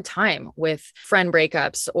really hard time with friend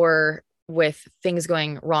breakups or with things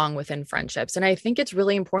going wrong within friendships. And I think it's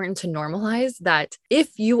really important to normalize that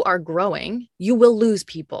if you are growing, you will lose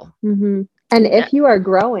people. And if you are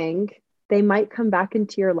growing, they might come back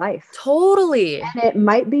into your life. Totally. And it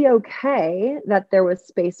might be okay that there was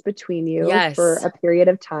space between you for a period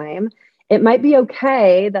of time. It might be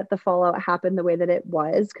okay that the fallout happened the way that it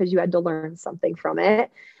was, because you had to learn something from it.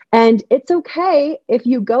 And it's okay if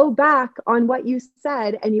you go back on what you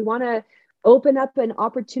said and you want to open up an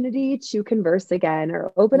opportunity to converse again,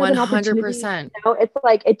 or open up an opportunity. It's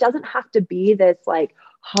like, it doesn't have to be this like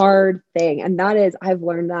hard thing. And that is, I've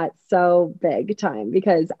learned that so big time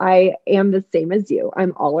because I am the same as you.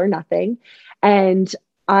 I'm all or nothing. And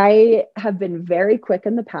I have been very quick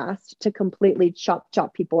in the past to completely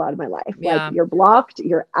chop people out of my life. Like, Yeah. you're blocked,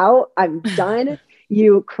 you're out, I'm done.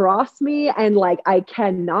 You cross me, and like, I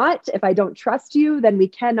cannot, if I don't trust you, then we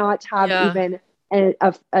cannot have Yeah. even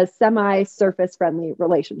a semi surface friendly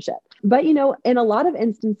relationship. But, you know, in a lot of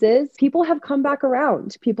instances, people have come back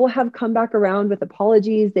around. People have come back around with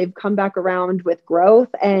apologies. They've come back around with growth.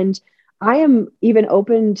 And I am even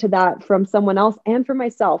open to that from someone else and for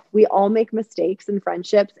myself. We all make mistakes in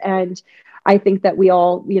friendships. And I think that we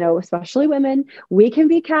all, you know, especially women, we can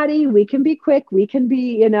be catty, we can be quick, we can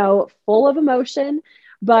be, you know, full of emotion.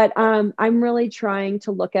 But I'm really trying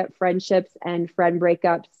to look at friendships and friend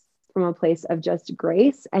breakups from a place of just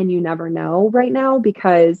grace. And you never know right now,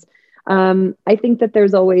 because I think that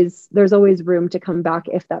there's always room to come back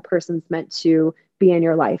if that person's meant to be in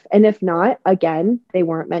your life. And if not, again, they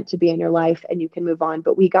weren't meant to be in your life and you can move on.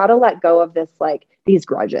 But we got to let go of this, like, these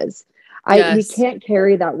grudges. We Yes. can't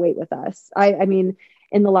carry that weight with us. I mean,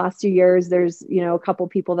 in the last 2 years, there's, you know, a couple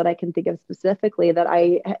people that I can think of specifically that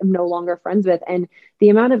I am no longer friends with. And the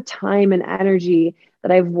amount of time and energy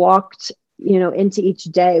that I've walked, you know, into each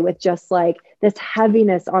day with just like this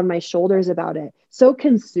heaviness on my shoulders about it, so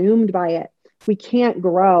consumed by it. We can't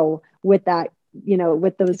grow with that, you know,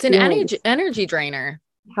 with those It's an feelings. energy drainer.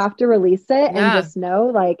 Have to release it and Yeah. just know,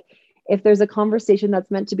 like, if there's a conversation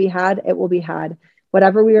that's meant to be had, it will be had.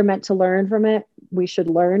 Whatever we were meant to learn from it, we should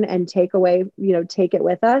learn and take away, you know, take it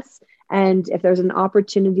with us. And if there's an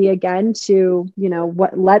opportunity again to, you know,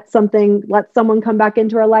 let someone come back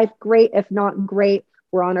into our life, great. If not, great.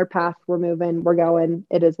 We're on our path. We're moving. We're going.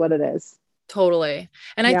 It is what it is. Totally.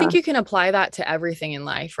 And I Yeah. think you can apply that to everything in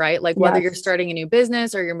life, right? Like whether you're Yes. starting a new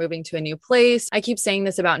business or you're moving to a new place. I keep saying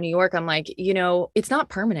this about New York. I'm like, you know, it's not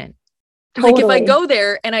permanent. Like if I Totally. go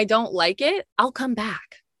there and I don't like it, I'll come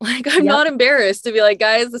back. Like I'm Yep. not embarrassed to be like,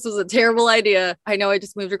 guys, this was a terrible idea. I know I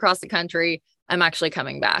just moved across the country. I'm actually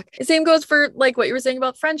coming back. The same goes for like what you were saying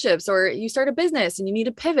about friendships, or you start a business and you need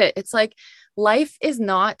to pivot. It's like life is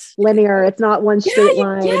not Linear. It's not one straight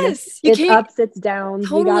line. yes, you It's can't ups, it's downs.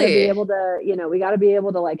 We got to be totally. able to, you know, we got to be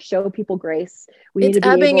able to like show people grace. We need It's to be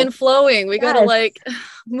ebbing able, and flowing. We got to yes, like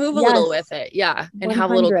move a yes, little with it. Yeah. And have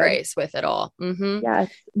a little 100. grace with it all. Mm-hmm. Yes.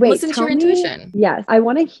 Wait, Listen to tell your me. intuition. Yes, I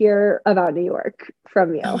want to hear about New York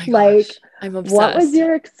from Oh you. my Like, gosh. I'm what was obsessed.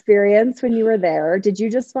 your experience when you were there? Did you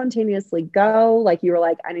just spontaneously go? Like, you were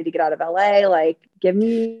like, I need to get out of LA. Like, give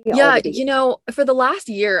me all Yeah, the deets. you know, for the last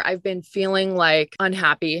year, I've been feeling like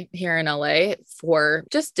unhappy here in LA for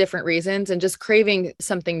just different reasons and just craving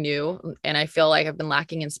something new. And I feel like I've been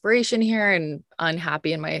lacking inspiration here and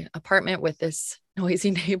unhappy in my apartment with this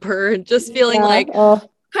noisy neighbor and just feeling Yeah. like Oh,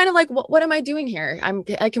 kind of like what am I doing here?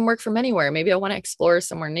 I can work from anywhere. Maybe I want to explore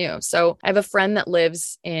somewhere new. So I have a friend that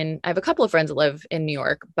I have a couple of friends that live in New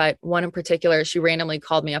York, but one in particular, she randomly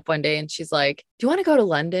called me up one day and she's like, do you want to go to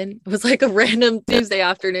London? It was like a random Tuesday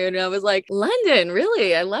afternoon. And I was like, London,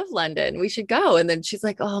 really? I love London. We should go. And then she's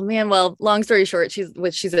like, oh man, well, long story short, she's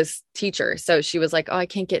a teacher. So she was like, oh, I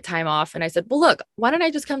can't get time off. And I said, well, look, why don't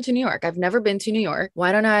I just come to New York? I've never been to New York.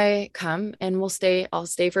 Why don't I come and I'll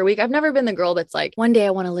stay for a week. I've never been the girl that's like, one day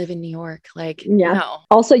I want to live in New York. Like, yeah. no,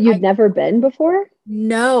 Also, you'd never been before?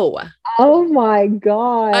 no, Oh my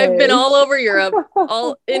I've been gosh. all over Europe,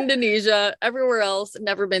 all Indonesia, everywhere else,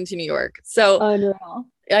 never been to New York. So Unreal.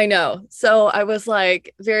 I know. So I was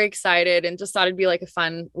like very excited and just thought it'd be like a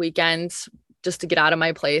fun weekend just to get out of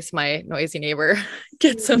my place, my noisy neighbor,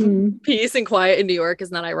 get some Mhm. peace and quiet in New York.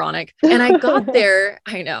 Isn't that ironic? And I got there,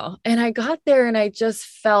 I know. And I got there and I just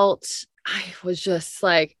felt I was just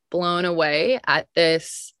like blown away at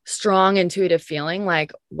this strong intuitive feeling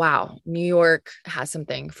like, wow, New York has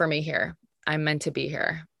something for me here. I'm meant to be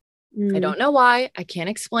here. I Mm. don't know why. I can't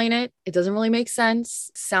explain it. It doesn't really make sense.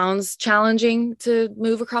 Sounds challenging to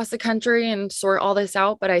move across the country and sort all this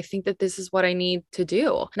out, but I think that this is what I need to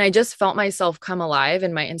do. And I just felt myself come alive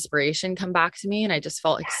and my inspiration come back to me. And I just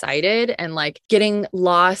felt excited and like getting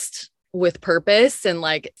lost with purpose and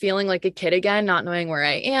like feeling like a kid again, not knowing where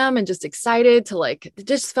I am and just excited to like, it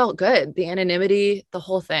just felt good. The anonymity, the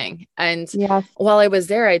whole thing. And Yes. while I was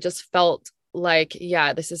there, I just felt like,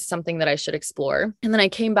 yeah, this is something that I should explore. And then I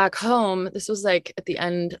came back home. This was like at the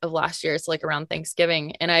end of last year. It's like around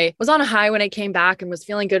Thanksgiving. And I was on a high when I came back and was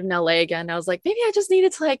feeling good in LA again. I was like, maybe I just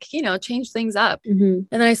needed to like, you know, change things up. Mm-hmm.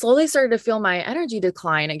 And then I slowly started to feel my energy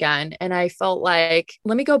decline again. And I felt like,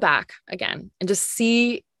 let me go back again and just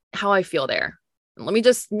see how I feel there. Let me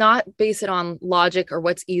just not base it on logic or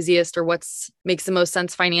what's easiest or what's makes the most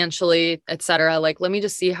sense financially, et cetera. Like, let me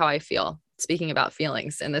just see how I feel speaking about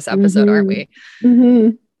feelings in this episode, aren't we?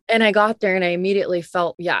 Mm-hmm. And I got there and I immediately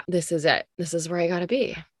felt, yeah, this is it. This is where I got to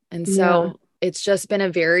be. And so it's just been a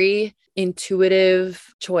very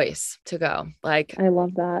intuitive choice to go. Like, I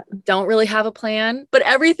love that. Don't really have a plan, but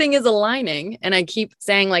everything is aligning. And I keep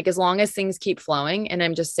saying, like, as long as things keep flowing and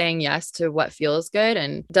I'm just saying yes to what feels good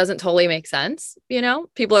and doesn't totally make sense,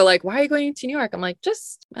 people are like, why are you going to New York? I'm like,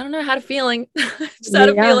 I don't know, had a feeling. Just had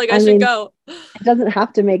a feel like I should go. It doesn't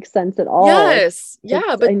have to make sense at all. Yes.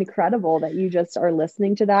 Yeah. But incredible that you just are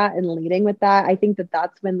listening to that and leading with that. I think that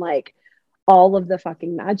that's when like all of the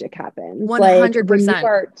fucking magic happens. 100%. Like when you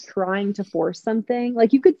are trying to force something,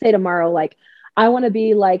 like you could say tomorrow, like, I want to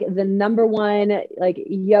be like the number one, like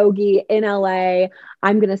yogi in LA.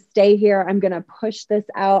 I'm going to stay here. I'm going to push this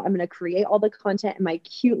out. I'm going to create all the content in my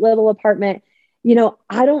cute little apartment.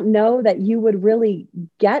 I don't know that you would really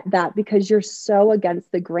get that because you're so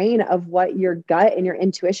against the grain of what your gut and your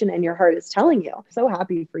intuition and your heart is telling you. I'm so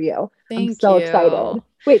happy for you. I'm so excited.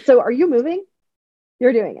 Wait, so are you moving?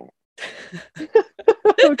 You're doing it.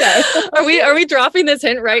 Okay. Are we dropping this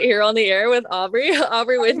hint right here on the air with Aubre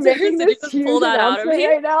Winters? Did you just pull that out of me?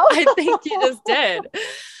 Right now? I think you just did.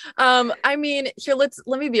 I mean, here,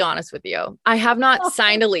 let me be honest with you. I have not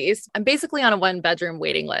signed a lease. I'm basically on a 1-bedroom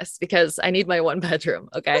waiting list because I need my 1 bedroom.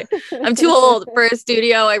 Okay. I'm too old for a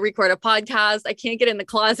studio. I record a podcast. I can't get in the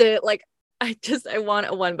closet. Like, I want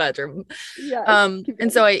a 1 bedroom. Yeah.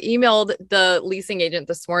 And so I emailed the leasing agent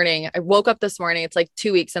this morning. I woke up this morning. It's like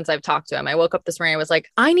 2 weeks since I've talked to him. I woke up this morning. I was like,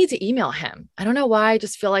 I need to email him. I don't know why. I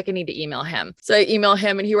just feel like I need to email him. So I email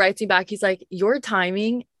him and he writes me back. He's like, your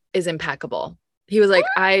timing is impeccable. He was like,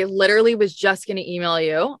 I literally was just going to email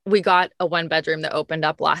you. We got a 1 bedroom that opened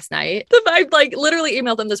up last night. I like literally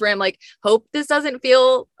emailed him this morning. I'm like, hope this doesn't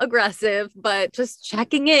feel aggressive, but just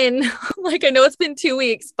checking in. Like, I know it's been 2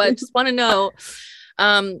 weeks, but just want to know.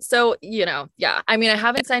 So, yeah, I mean, I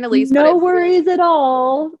haven't signed a lease. No worries at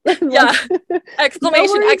all. Yeah.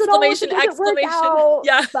 Exclamation. Yeah.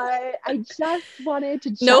 But I just wanted to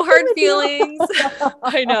check no hard with feelings.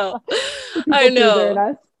 I know.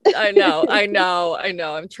 I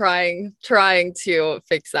know. I'm trying to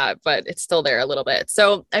fix that, but it's still there a little bit.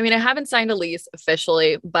 So, I mean, I haven't signed a lease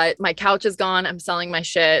officially, but my couch is gone. I'm selling my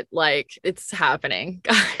shit. Like, it's happening,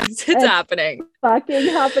 guys. It's happening. Fucking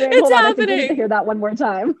happening. It's Hold happening. On, I need to hear that one more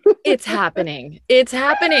time. It's happening. It's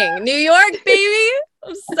happening. New York, baby.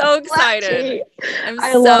 I'm so excited. I'm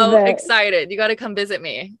so excited. You got to come visit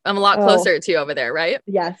me. I'm a lot closer to you over there, right?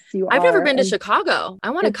 Yes, you are. I've never been to Chicago. I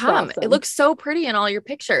want to come. Awesome. It looks so pretty in all your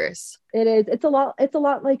pictures. It is. It's a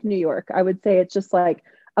lot like New York. I would say it's just like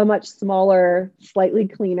a much smaller, slightly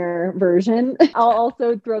cleaner version. I'll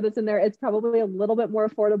also throw this in there. It's probably a little bit more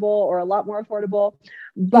affordable or a lot more affordable.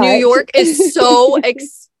 But New York is so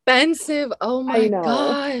expensive. Oh my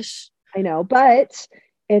gosh. I know, but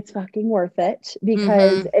it's fucking worth it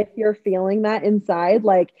because if you're feeling that inside,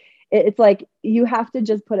 like it's like you have to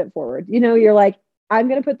just put it forward. You're like, I'm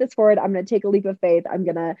going to put this forward. I'm going to take a leap of faith. I'm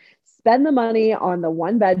going to spend the money on the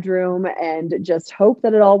 1 bedroom and just hope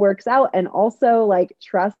that it all works out. And also like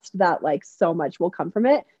trust that like so much will come from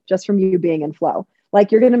it just from you being in flow.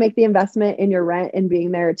 Like you're going to make the investment in your rent and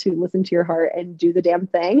being there to listen to your heart and do the damn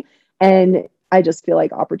thing. And I just feel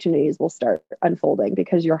like opportunities will start unfolding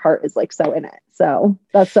because your heart is like so in it. So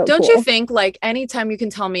that's so Don't cool. you think like anytime you can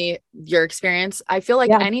tell me your experience, I feel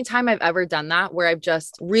like anytime I've ever done that, where I've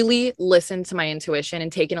just really listened to my intuition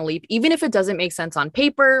and taken a leap, even if it doesn't make sense on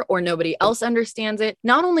paper or nobody else understands it,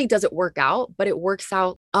 not only does it work out, but it works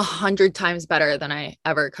out 100 times better than I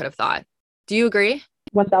ever could have thought. Do you agree?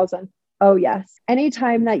 1,000. Oh, yes.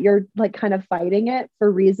 Anytime that you're like kind of fighting it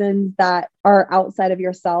for reasons that are outside of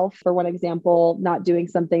yourself, for one example, not doing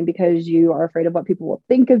something because you are afraid of what people will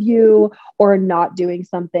think of you, or not doing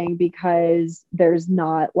something because there's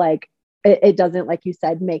not like, it doesn't, like you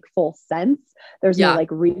said, make full sense. There's no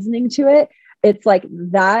like reasoning to it. It's like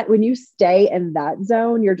that when you stay in that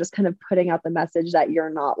zone, you're just kind of putting out the message that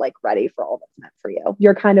you're not like ready for all that's meant for you.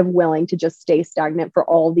 You're kind of willing to just stay stagnant for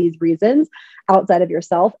all these reasons outside of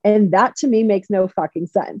yourself. And that to me makes no fucking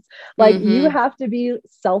sense. Like you have to be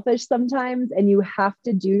selfish sometimes and you have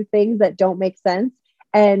to do things that don't make sense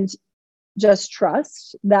and just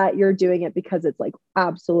trust that you're doing it because it's like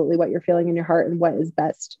absolutely what you're feeling in your heart and what is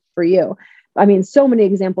best for you. I mean, so many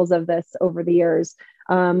examples of this over the years.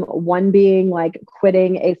 One being like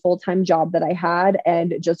quitting a full-time job that I had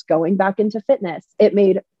and just going back into fitness. It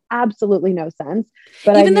made absolutely no sense.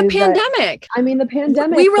 But even the pandemic. The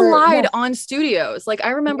pandemic. We relied on studios. Like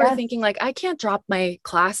I remember Yes. thinking like, I can't drop my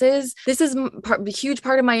classes. This is a huge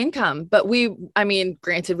part of my income. But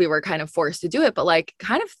granted, we were kind of forced to do it, but like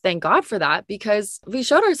kind of thank God for that, because we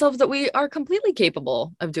showed ourselves that we are completely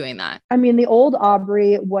capable of doing that. I mean, the old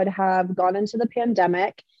Aubrey would have gone into the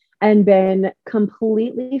pandemic and been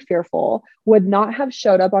completely fearful, would not have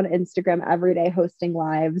showed up on Instagram every day hosting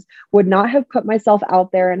lives, would not have put myself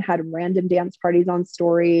out there and had random dance parties on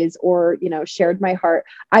stories or, shared my heart.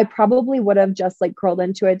 I probably would have just like curled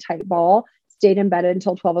into a tight ball, stayed in bed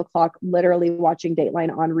until 12 o'clock, literally watching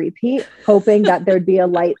Dateline on repeat, hoping that there'd be a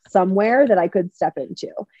light somewhere that I could step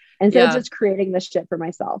into instead of just creating this shit for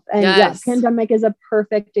myself. And pandemic is a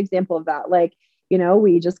perfect example of that. Like,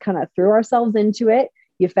 we just kind of threw ourselves into it.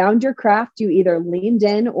 You found your craft, you either leaned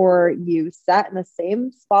in or you sat in the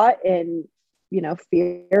same spot in,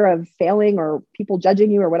 fear of failing or people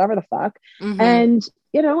judging you or whatever the fuck. Mm-hmm. And,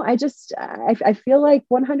 I feel like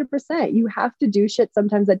 100%, you have to do shit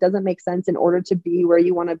sometimes that doesn't make sense in order to be where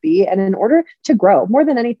you want to be. And in order to grow more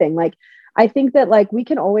than anything, like, I think that like we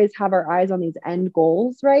can always have our eyes on these end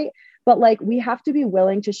goals, right? But like we have to be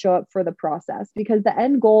willing to show up for the process, because the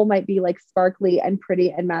end goal might be like sparkly and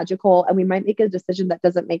pretty and magical, and we might make a decision that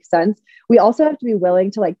doesn't make sense. We also have to be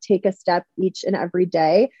willing to like take a step each and every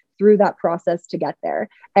day through that process to get there.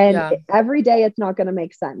 And every day it's not going to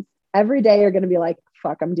make sense. Every day you're going to be like,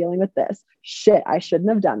 fuck, I'm dealing with this shit. I shouldn't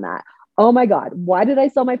have done that. Oh my God, why did I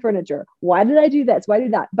sell my furniture? Why did I do this? Why do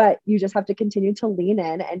that? But you just have to continue to lean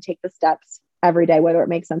in and take the steps every day, whether it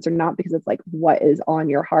makes sense or not, because it's like what is on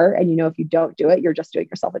your heart. And if you don't do it, you're just doing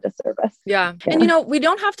yourself a disservice. Yeah. And we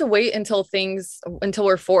don't have to wait until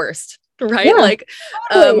we're forced, right? Like,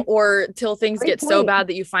 totally. Or till things get so bad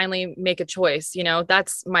that you finally make a choice.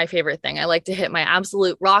 That's my favorite thing. I like to hit my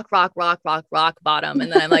absolute rock bottom.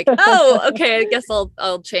 And then I'm like, oh, okay, I guess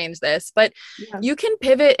I'll change this. But you can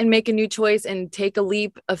pivot and make a new choice and take a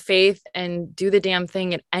leap of faith and do the damn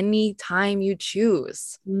thing at any time you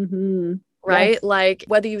choose. Mm-hmm. Right? Yes. Like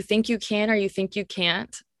whether you think you can or you think you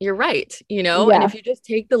can't, you're right. And if you just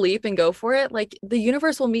take the leap and go for it, like the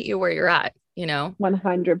universe will meet you where you're at,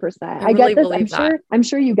 100%. I get this. I'm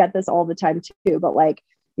sure you get this all the time too, but like,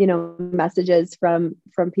 messages from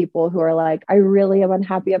people who are like, I really am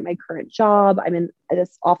unhappy at my current job. I'm in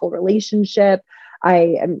this awful relationship.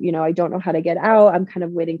 I am, I don't know how to get out. I'm kind of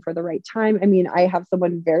waiting for the right time. I mean, I have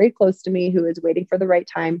someone very close to me who is waiting for the right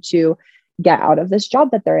time to get out of this job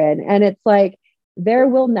that they're in. And it's like, there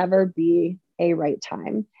will never be a right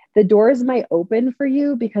time. The doors might open for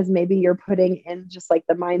you because maybe you're putting in just like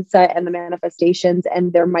the mindset and the manifestations,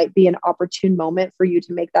 and there might be an opportune moment for you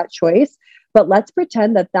to make that choice. But let's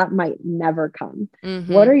pretend that might never come.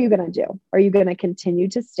 Mm-hmm. What are you going to do? Are you going to continue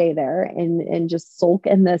to stay there and just sulk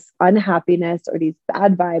in this unhappiness or these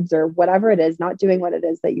bad vibes or whatever it is, not doing what it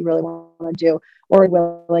is that you really want to do? Or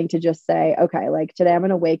willing to just say, okay, like today I'm going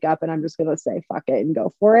to wake up and I'm just going to say, fuck it and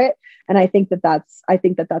go for it. And I think that's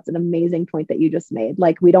an amazing point that you just made.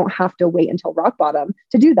 Like, we don't have to wait until rock bottom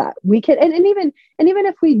to do that. We can, and even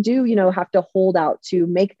if we do, have to hold out to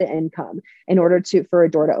make the income in order for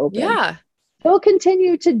a door to open. Yeah. They'll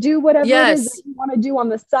continue to do whatever it is that you want to do on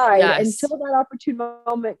the side until that opportune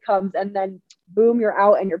moment comes, and then boom, you're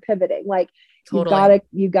out and you're pivoting. Like, totally.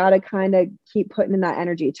 You gotta kind of keep putting in that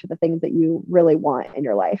energy to the things that you really want in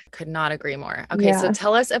your life. Could not agree more. Okay. So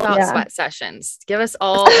tell us about Sweat Sessions. Give us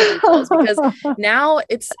all the details, because now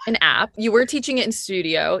it's an app. You were teaching it in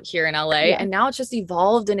studio here in LA, and now it's just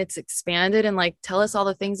evolved and it's expanded. And like, tell us all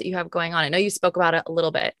the things that you have going on. I know you spoke about it a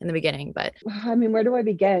little bit in the beginning, but I mean, where do I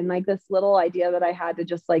begin? Like, this little idea that I had to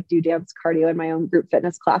just like do dance cardio in my own group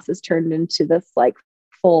fitness classes turned into this like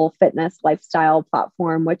full fitness lifestyle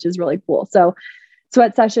platform, which is really cool. So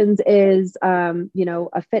Sweat Sessions is,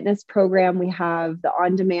 a fitness program. We have the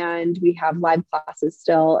on-demand, we have live classes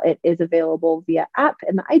still. It is available via app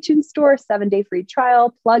in the iTunes store, 7-day free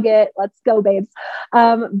trial, plug it. Let's go, babes.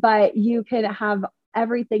 But you can have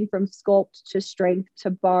everything from sculpt to strength to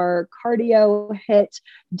bar, cardio, HIIT,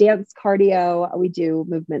 dance cardio. We do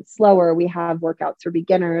movement slower. We have workouts for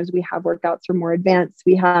beginners. We have workouts for more advanced.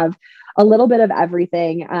 We have a little bit of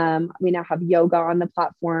everything. We now have yoga on the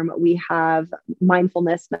platform. We have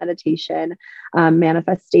mindfulness, meditation,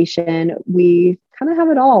 manifestation. We kind of have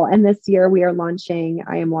it all. And this year I am launching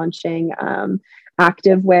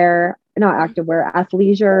athleisure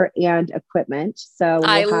and equipment. So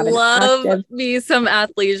I love me some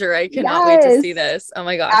athleisure. I cannot wait to see this. Oh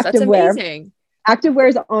my gosh, that's amazing. Activewear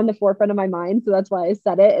is on the forefront of my mind. So that's why I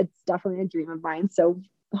said it. It's definitely a dream of mine. So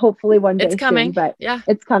hopefully one day it's coming, soon, but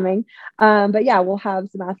it's coming. But yeah, we'll have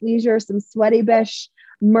some athleisure, some sweaty bish.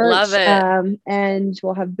 merch, Love it. and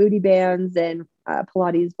we'll have booty bands and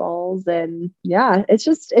Pilates balls. And yeah, it's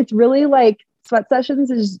really like Sweat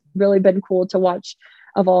Sessions has really been cool to watch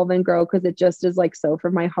evolve and grow, because it just is like so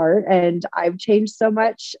from my heart. And I've changed so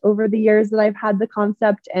much over the years that I've had the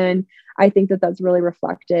concept. And I think that that's really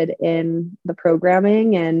reflected in the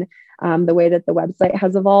programming and the way that the website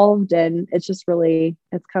has evolved. And it's just really,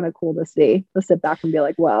 it's kind of cool to see, to sit back and be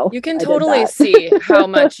like, whoa, You can I did totally that. see how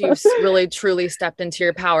much you've really truly stepped into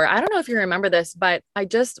your power. I don't know if you remember this, but I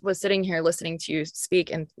just was sitting here listening to you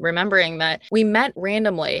speak and remembering that we met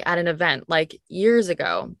randomly at an event like years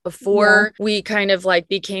ago before we kind of like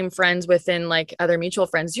became friends within like other mutual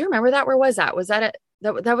friends. Do you remember that? Where was that? Was that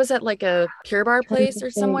that was at like a Pure Bar place or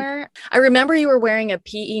somewhere? I remember you were wearing a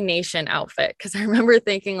PE Nation outfit because I remember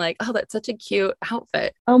thinking like, oh, that's such a cute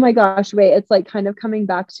outfit. Oh my gosh, wait, it's like kind of coming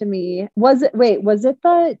back to me. Was it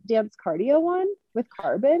the dance cardio one with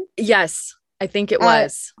Carbon? Yes, I think it Uh,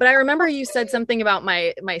 was. But I remember you said something about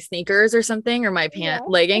my sneakers or something, or my yeah.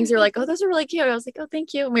 leggings. You're like, oh, those are really cute. I was like, oh,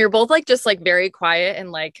 thank you. And we were both like just like very quiet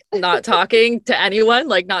and like not talking to anyone,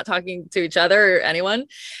 like not talking to each other or anyone.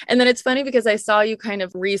 And then it's funny because I saw you kind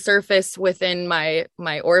of resurface within my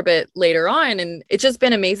orbit later on, and it's just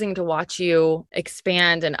been amazing to watch you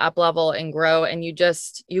expand and up level and grow. And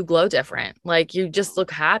you glow different. Like you just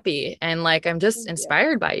look happy, and like I'm just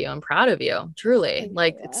inspired by you. I'm proud of you, truly.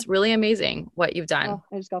 Like it's really amazing what you've done. Oh,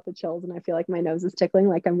 I just got the chills and I feel like my nose is tickling,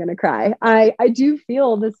 like I'm going to cry. I do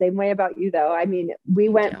feel the same way about you though. I mean, we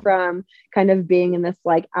went from kind of being in this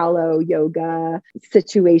like aloe yoga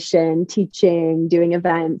situation, teaching, doing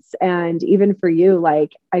events. And even for you,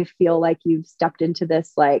 like, I feel like you've stepped into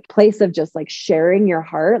this like place of just like sharing your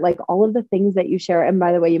heart, like all of the things that you share. And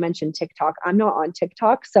by the way, you mentioned TikTok. I'm not on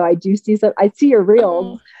TikTok, so I see your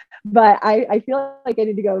reels. But I feel like I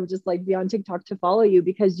need to go just like be on TikTok to follow you,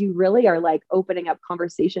 because you really are like opening up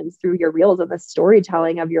conversations through your reels and the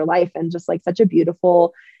storytelling of your life in just like such a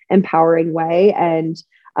beautiful, empowering way. And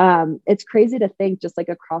it's crazy to think just like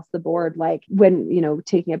across the board, like when,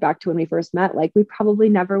 taking it back to when we first met, like we probably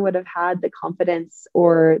never would have had the confidence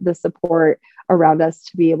or the support around us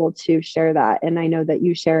to be able to share that. And I know that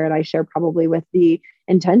you share, and I share probably with the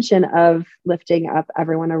intention of lifting up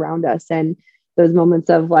everyone around us. And those moments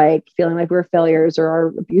of like feeling like we're failures or our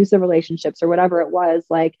abusive relationships or whatever it was,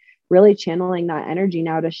 like really channeling that energy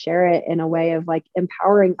now to share it in a way of like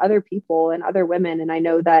empowering other people and other women. And I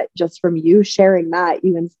know that just from you sharing that,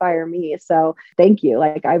 you inspire me. So thank you.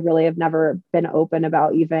 Like I really have never been open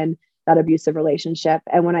about even that abusive relationship.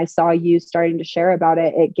 And when I saw you starting to share about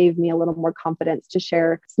it, it gave me a little more confidence to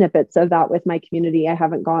share snippets of that with my community. I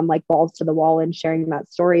haven't gone like balls to the wall in sharing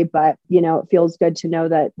that story, but it feels good to know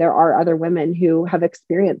that there are other women who have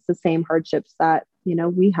experienced the same hardships that,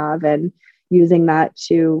 we have, and using that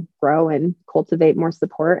to grow and cultivate more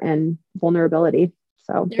support and vulnerability.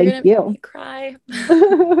 So thank you. Make me cry.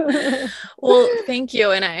 Well, thank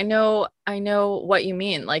you. And I know what you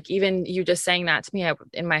mean. Like even you just saying that to me,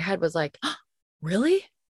 in my head was like, oh, really?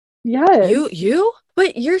 Yes. You,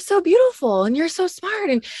 but you're so beautiful and you're so smart.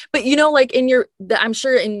 And, but like I'm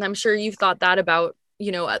sure you've thought that about,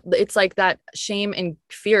 it's like that shame and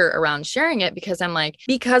fear around sharing it, because I'm like,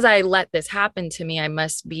 because I let this happen to me, I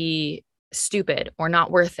must be stupid or not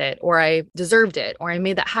worth it, or I deserved it, or I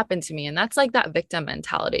made that happen to me. And that's like that victim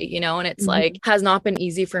mentality, and it's like has not been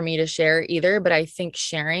easy for me to share either. But I think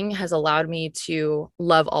sharing has allowed me to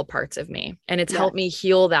love all parts of me. And it's helped me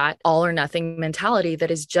heal that all or nothing mentality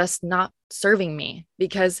that is just not serving me,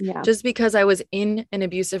 because just because I was in an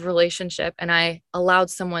abusive relationship and I allowed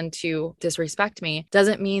someone to disrespect me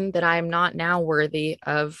doesn't mean that I'm not now worthy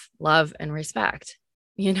of love and respect.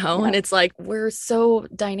 And it's like, we're so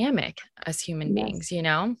dynamic as human beings,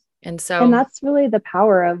 And that's really the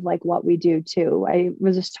power of like what we do too. I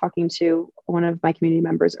was just talking to one of my community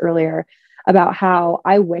members earlier about how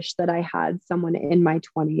I wish that I had someone in my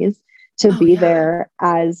 20s to be there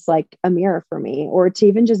as like a mirror for me, or to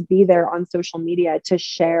even just be there on social media to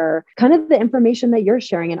share kind of the information that you're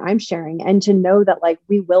sharing and I'm sharing, and to know that like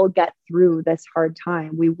we will get through this hard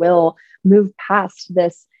time. We will move past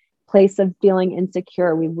this place of feeling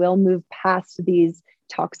insecure. We will move past these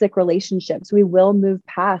toxic relationships. We will move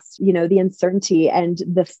past, the uncertainty and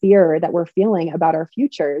the fear that we're feeling about our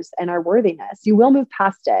futures and our worthiness. You will move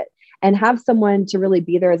past it and have someone to really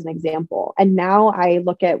be there as an example. And now I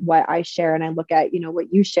look at what I share and I look at,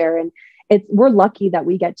 what you share, and we're lucky that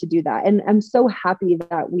we get to do that. And I'm so happy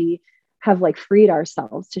that we have like freed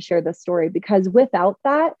ourselves to share this story, because without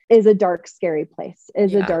that is a dark, scary place,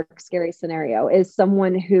 is a dark, scary scenario, is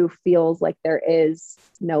someone who feels like there is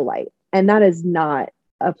no light. And that is not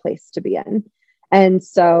a place to be in. And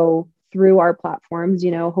so through our platforms,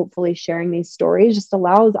 hopefully sharing these stories just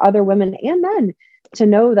allows other women and men to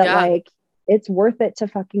know that like, it's worth it to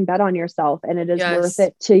fucking bet on yourself. And it is worth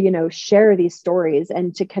it to, share these stories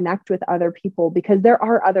and to connect with other people, because there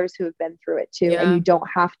are others who have been through it too. And you don't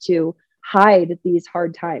have to hide these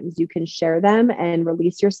hard times. You can share them and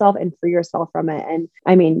release yourself and free yourself from it. And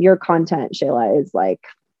I mean, your content, Shayla, is like,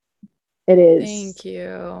 it is. Thank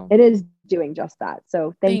you. It is doing just that.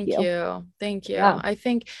 So thank you. Thank you. Yeah. I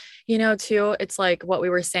think, too, it's like what we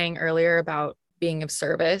were saying earlier about being of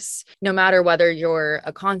service, no matter whether you're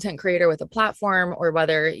a content creator with a platform or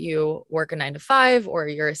whether you work a 9-to-5 or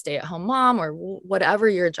you're a stay-at-home mom or whatever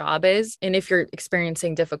your job is. And if you're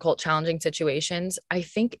experiencing difficult, challenging situations, I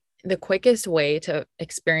think the quickest way to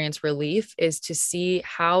experience relief is to see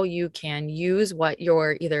how you can use what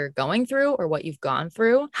you're either going through or what you've gone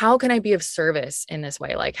through. How can I be of service in this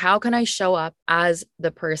way? Like, how can I show up as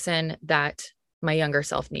the person that my younger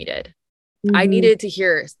self needed? I needed to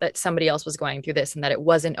hear that somebody else was going through this and that it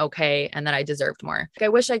wasn't okay and that I deserved more. I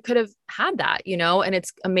wish I could have had that, and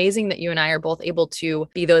it's amazing that you and I are both able to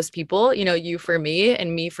be those people, you for me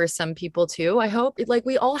and me for some people too. I hope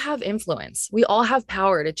we all have influence. We all have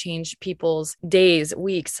power to change people's days,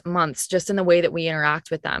 weeks, months, just in the way that we interact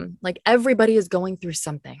with them. Like, everybody is going through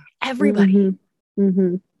something. Everybody.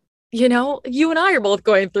 You and I are both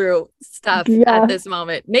going through stuff at this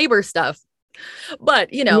moment, neighbor stuff. But,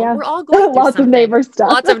 we're all going through lots of neighbor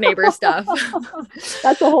stuff. Lots of neighbor stuff.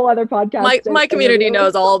 That's a whole other podcast. My community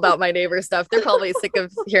knows all about my neighbor stuff. They're probably sick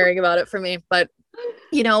of hearing about it from me. But,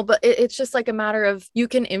 it's just like a matter of, you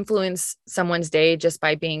can influence someone's day just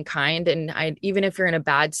by being kind. And even if you're in a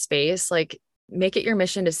bad space, like, make it your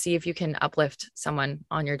mission to see if you can uplift someone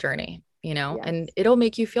on your journey, and it'll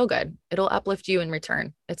make you feel good. It'll uplift you in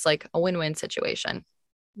return. It's like a win-win situation.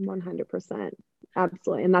 100%.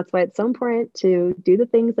 Absolutely. And that's why it's so important to do the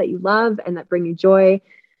things that you love and that bring you joy,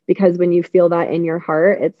 because when you feel that in your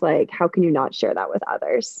heart, it's like, how can you not share that with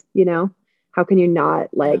others? How can you not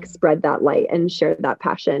spread that light and share that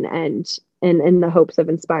passion and in the hopes of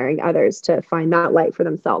inspiring others to find that light for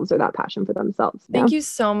themselves or that passion for themselves. Thank you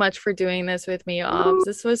so much for doing this with me, Aubs.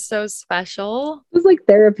 This was so special. It was like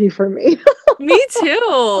therapy for me. Me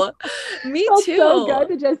too. Me too. So good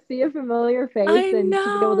to just see a familiar face and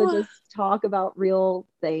to be able to just talk about real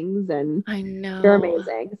things. And I know you're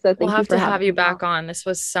amazing. So we'll have to have you back on. This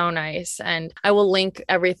was so nice. And I will link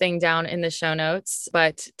everything down in the show notes,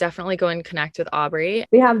 but definitely go and connect with Aubrey.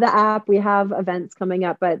 We have the app, we have events coming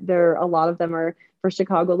up, but a lot of them are for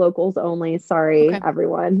Chicago locals only. Sorry,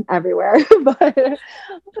 everyone, everywhere, but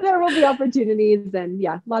there will be opportunities and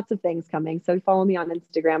lots of things coming. So follow me on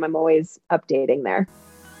Instagram. I'm always updating there.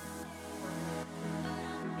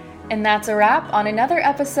 And that's a wrap on another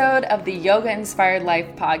episode of the Yoga Inspired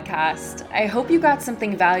Life podcast. I hope you got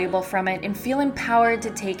something valuable from it and feel empowered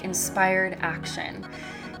to take inspired action.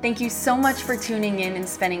 Thank you so much for tuning in and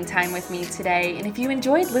spending time with me today. And if you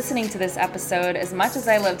enjoyed listening to this episode as much as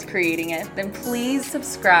I loved creating it, then please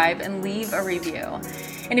subscribe and leave a review.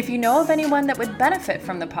 And if you know of anyone that would benefit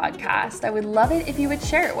from the podcast, I would love it if you would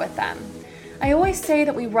share it with them. I always say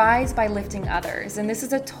that we rise by lifting others, and this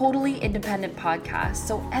is a totally independent podcast,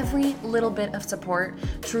 so every little bit of support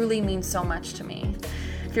truly means so much to me.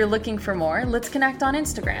 If you're looking for more, let's connect on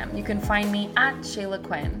Instagram. You can find me at Shayla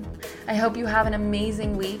Quinn. I hope you have an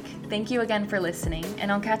amazing week. Thank you again for listening,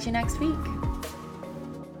 and I'll catch you next week.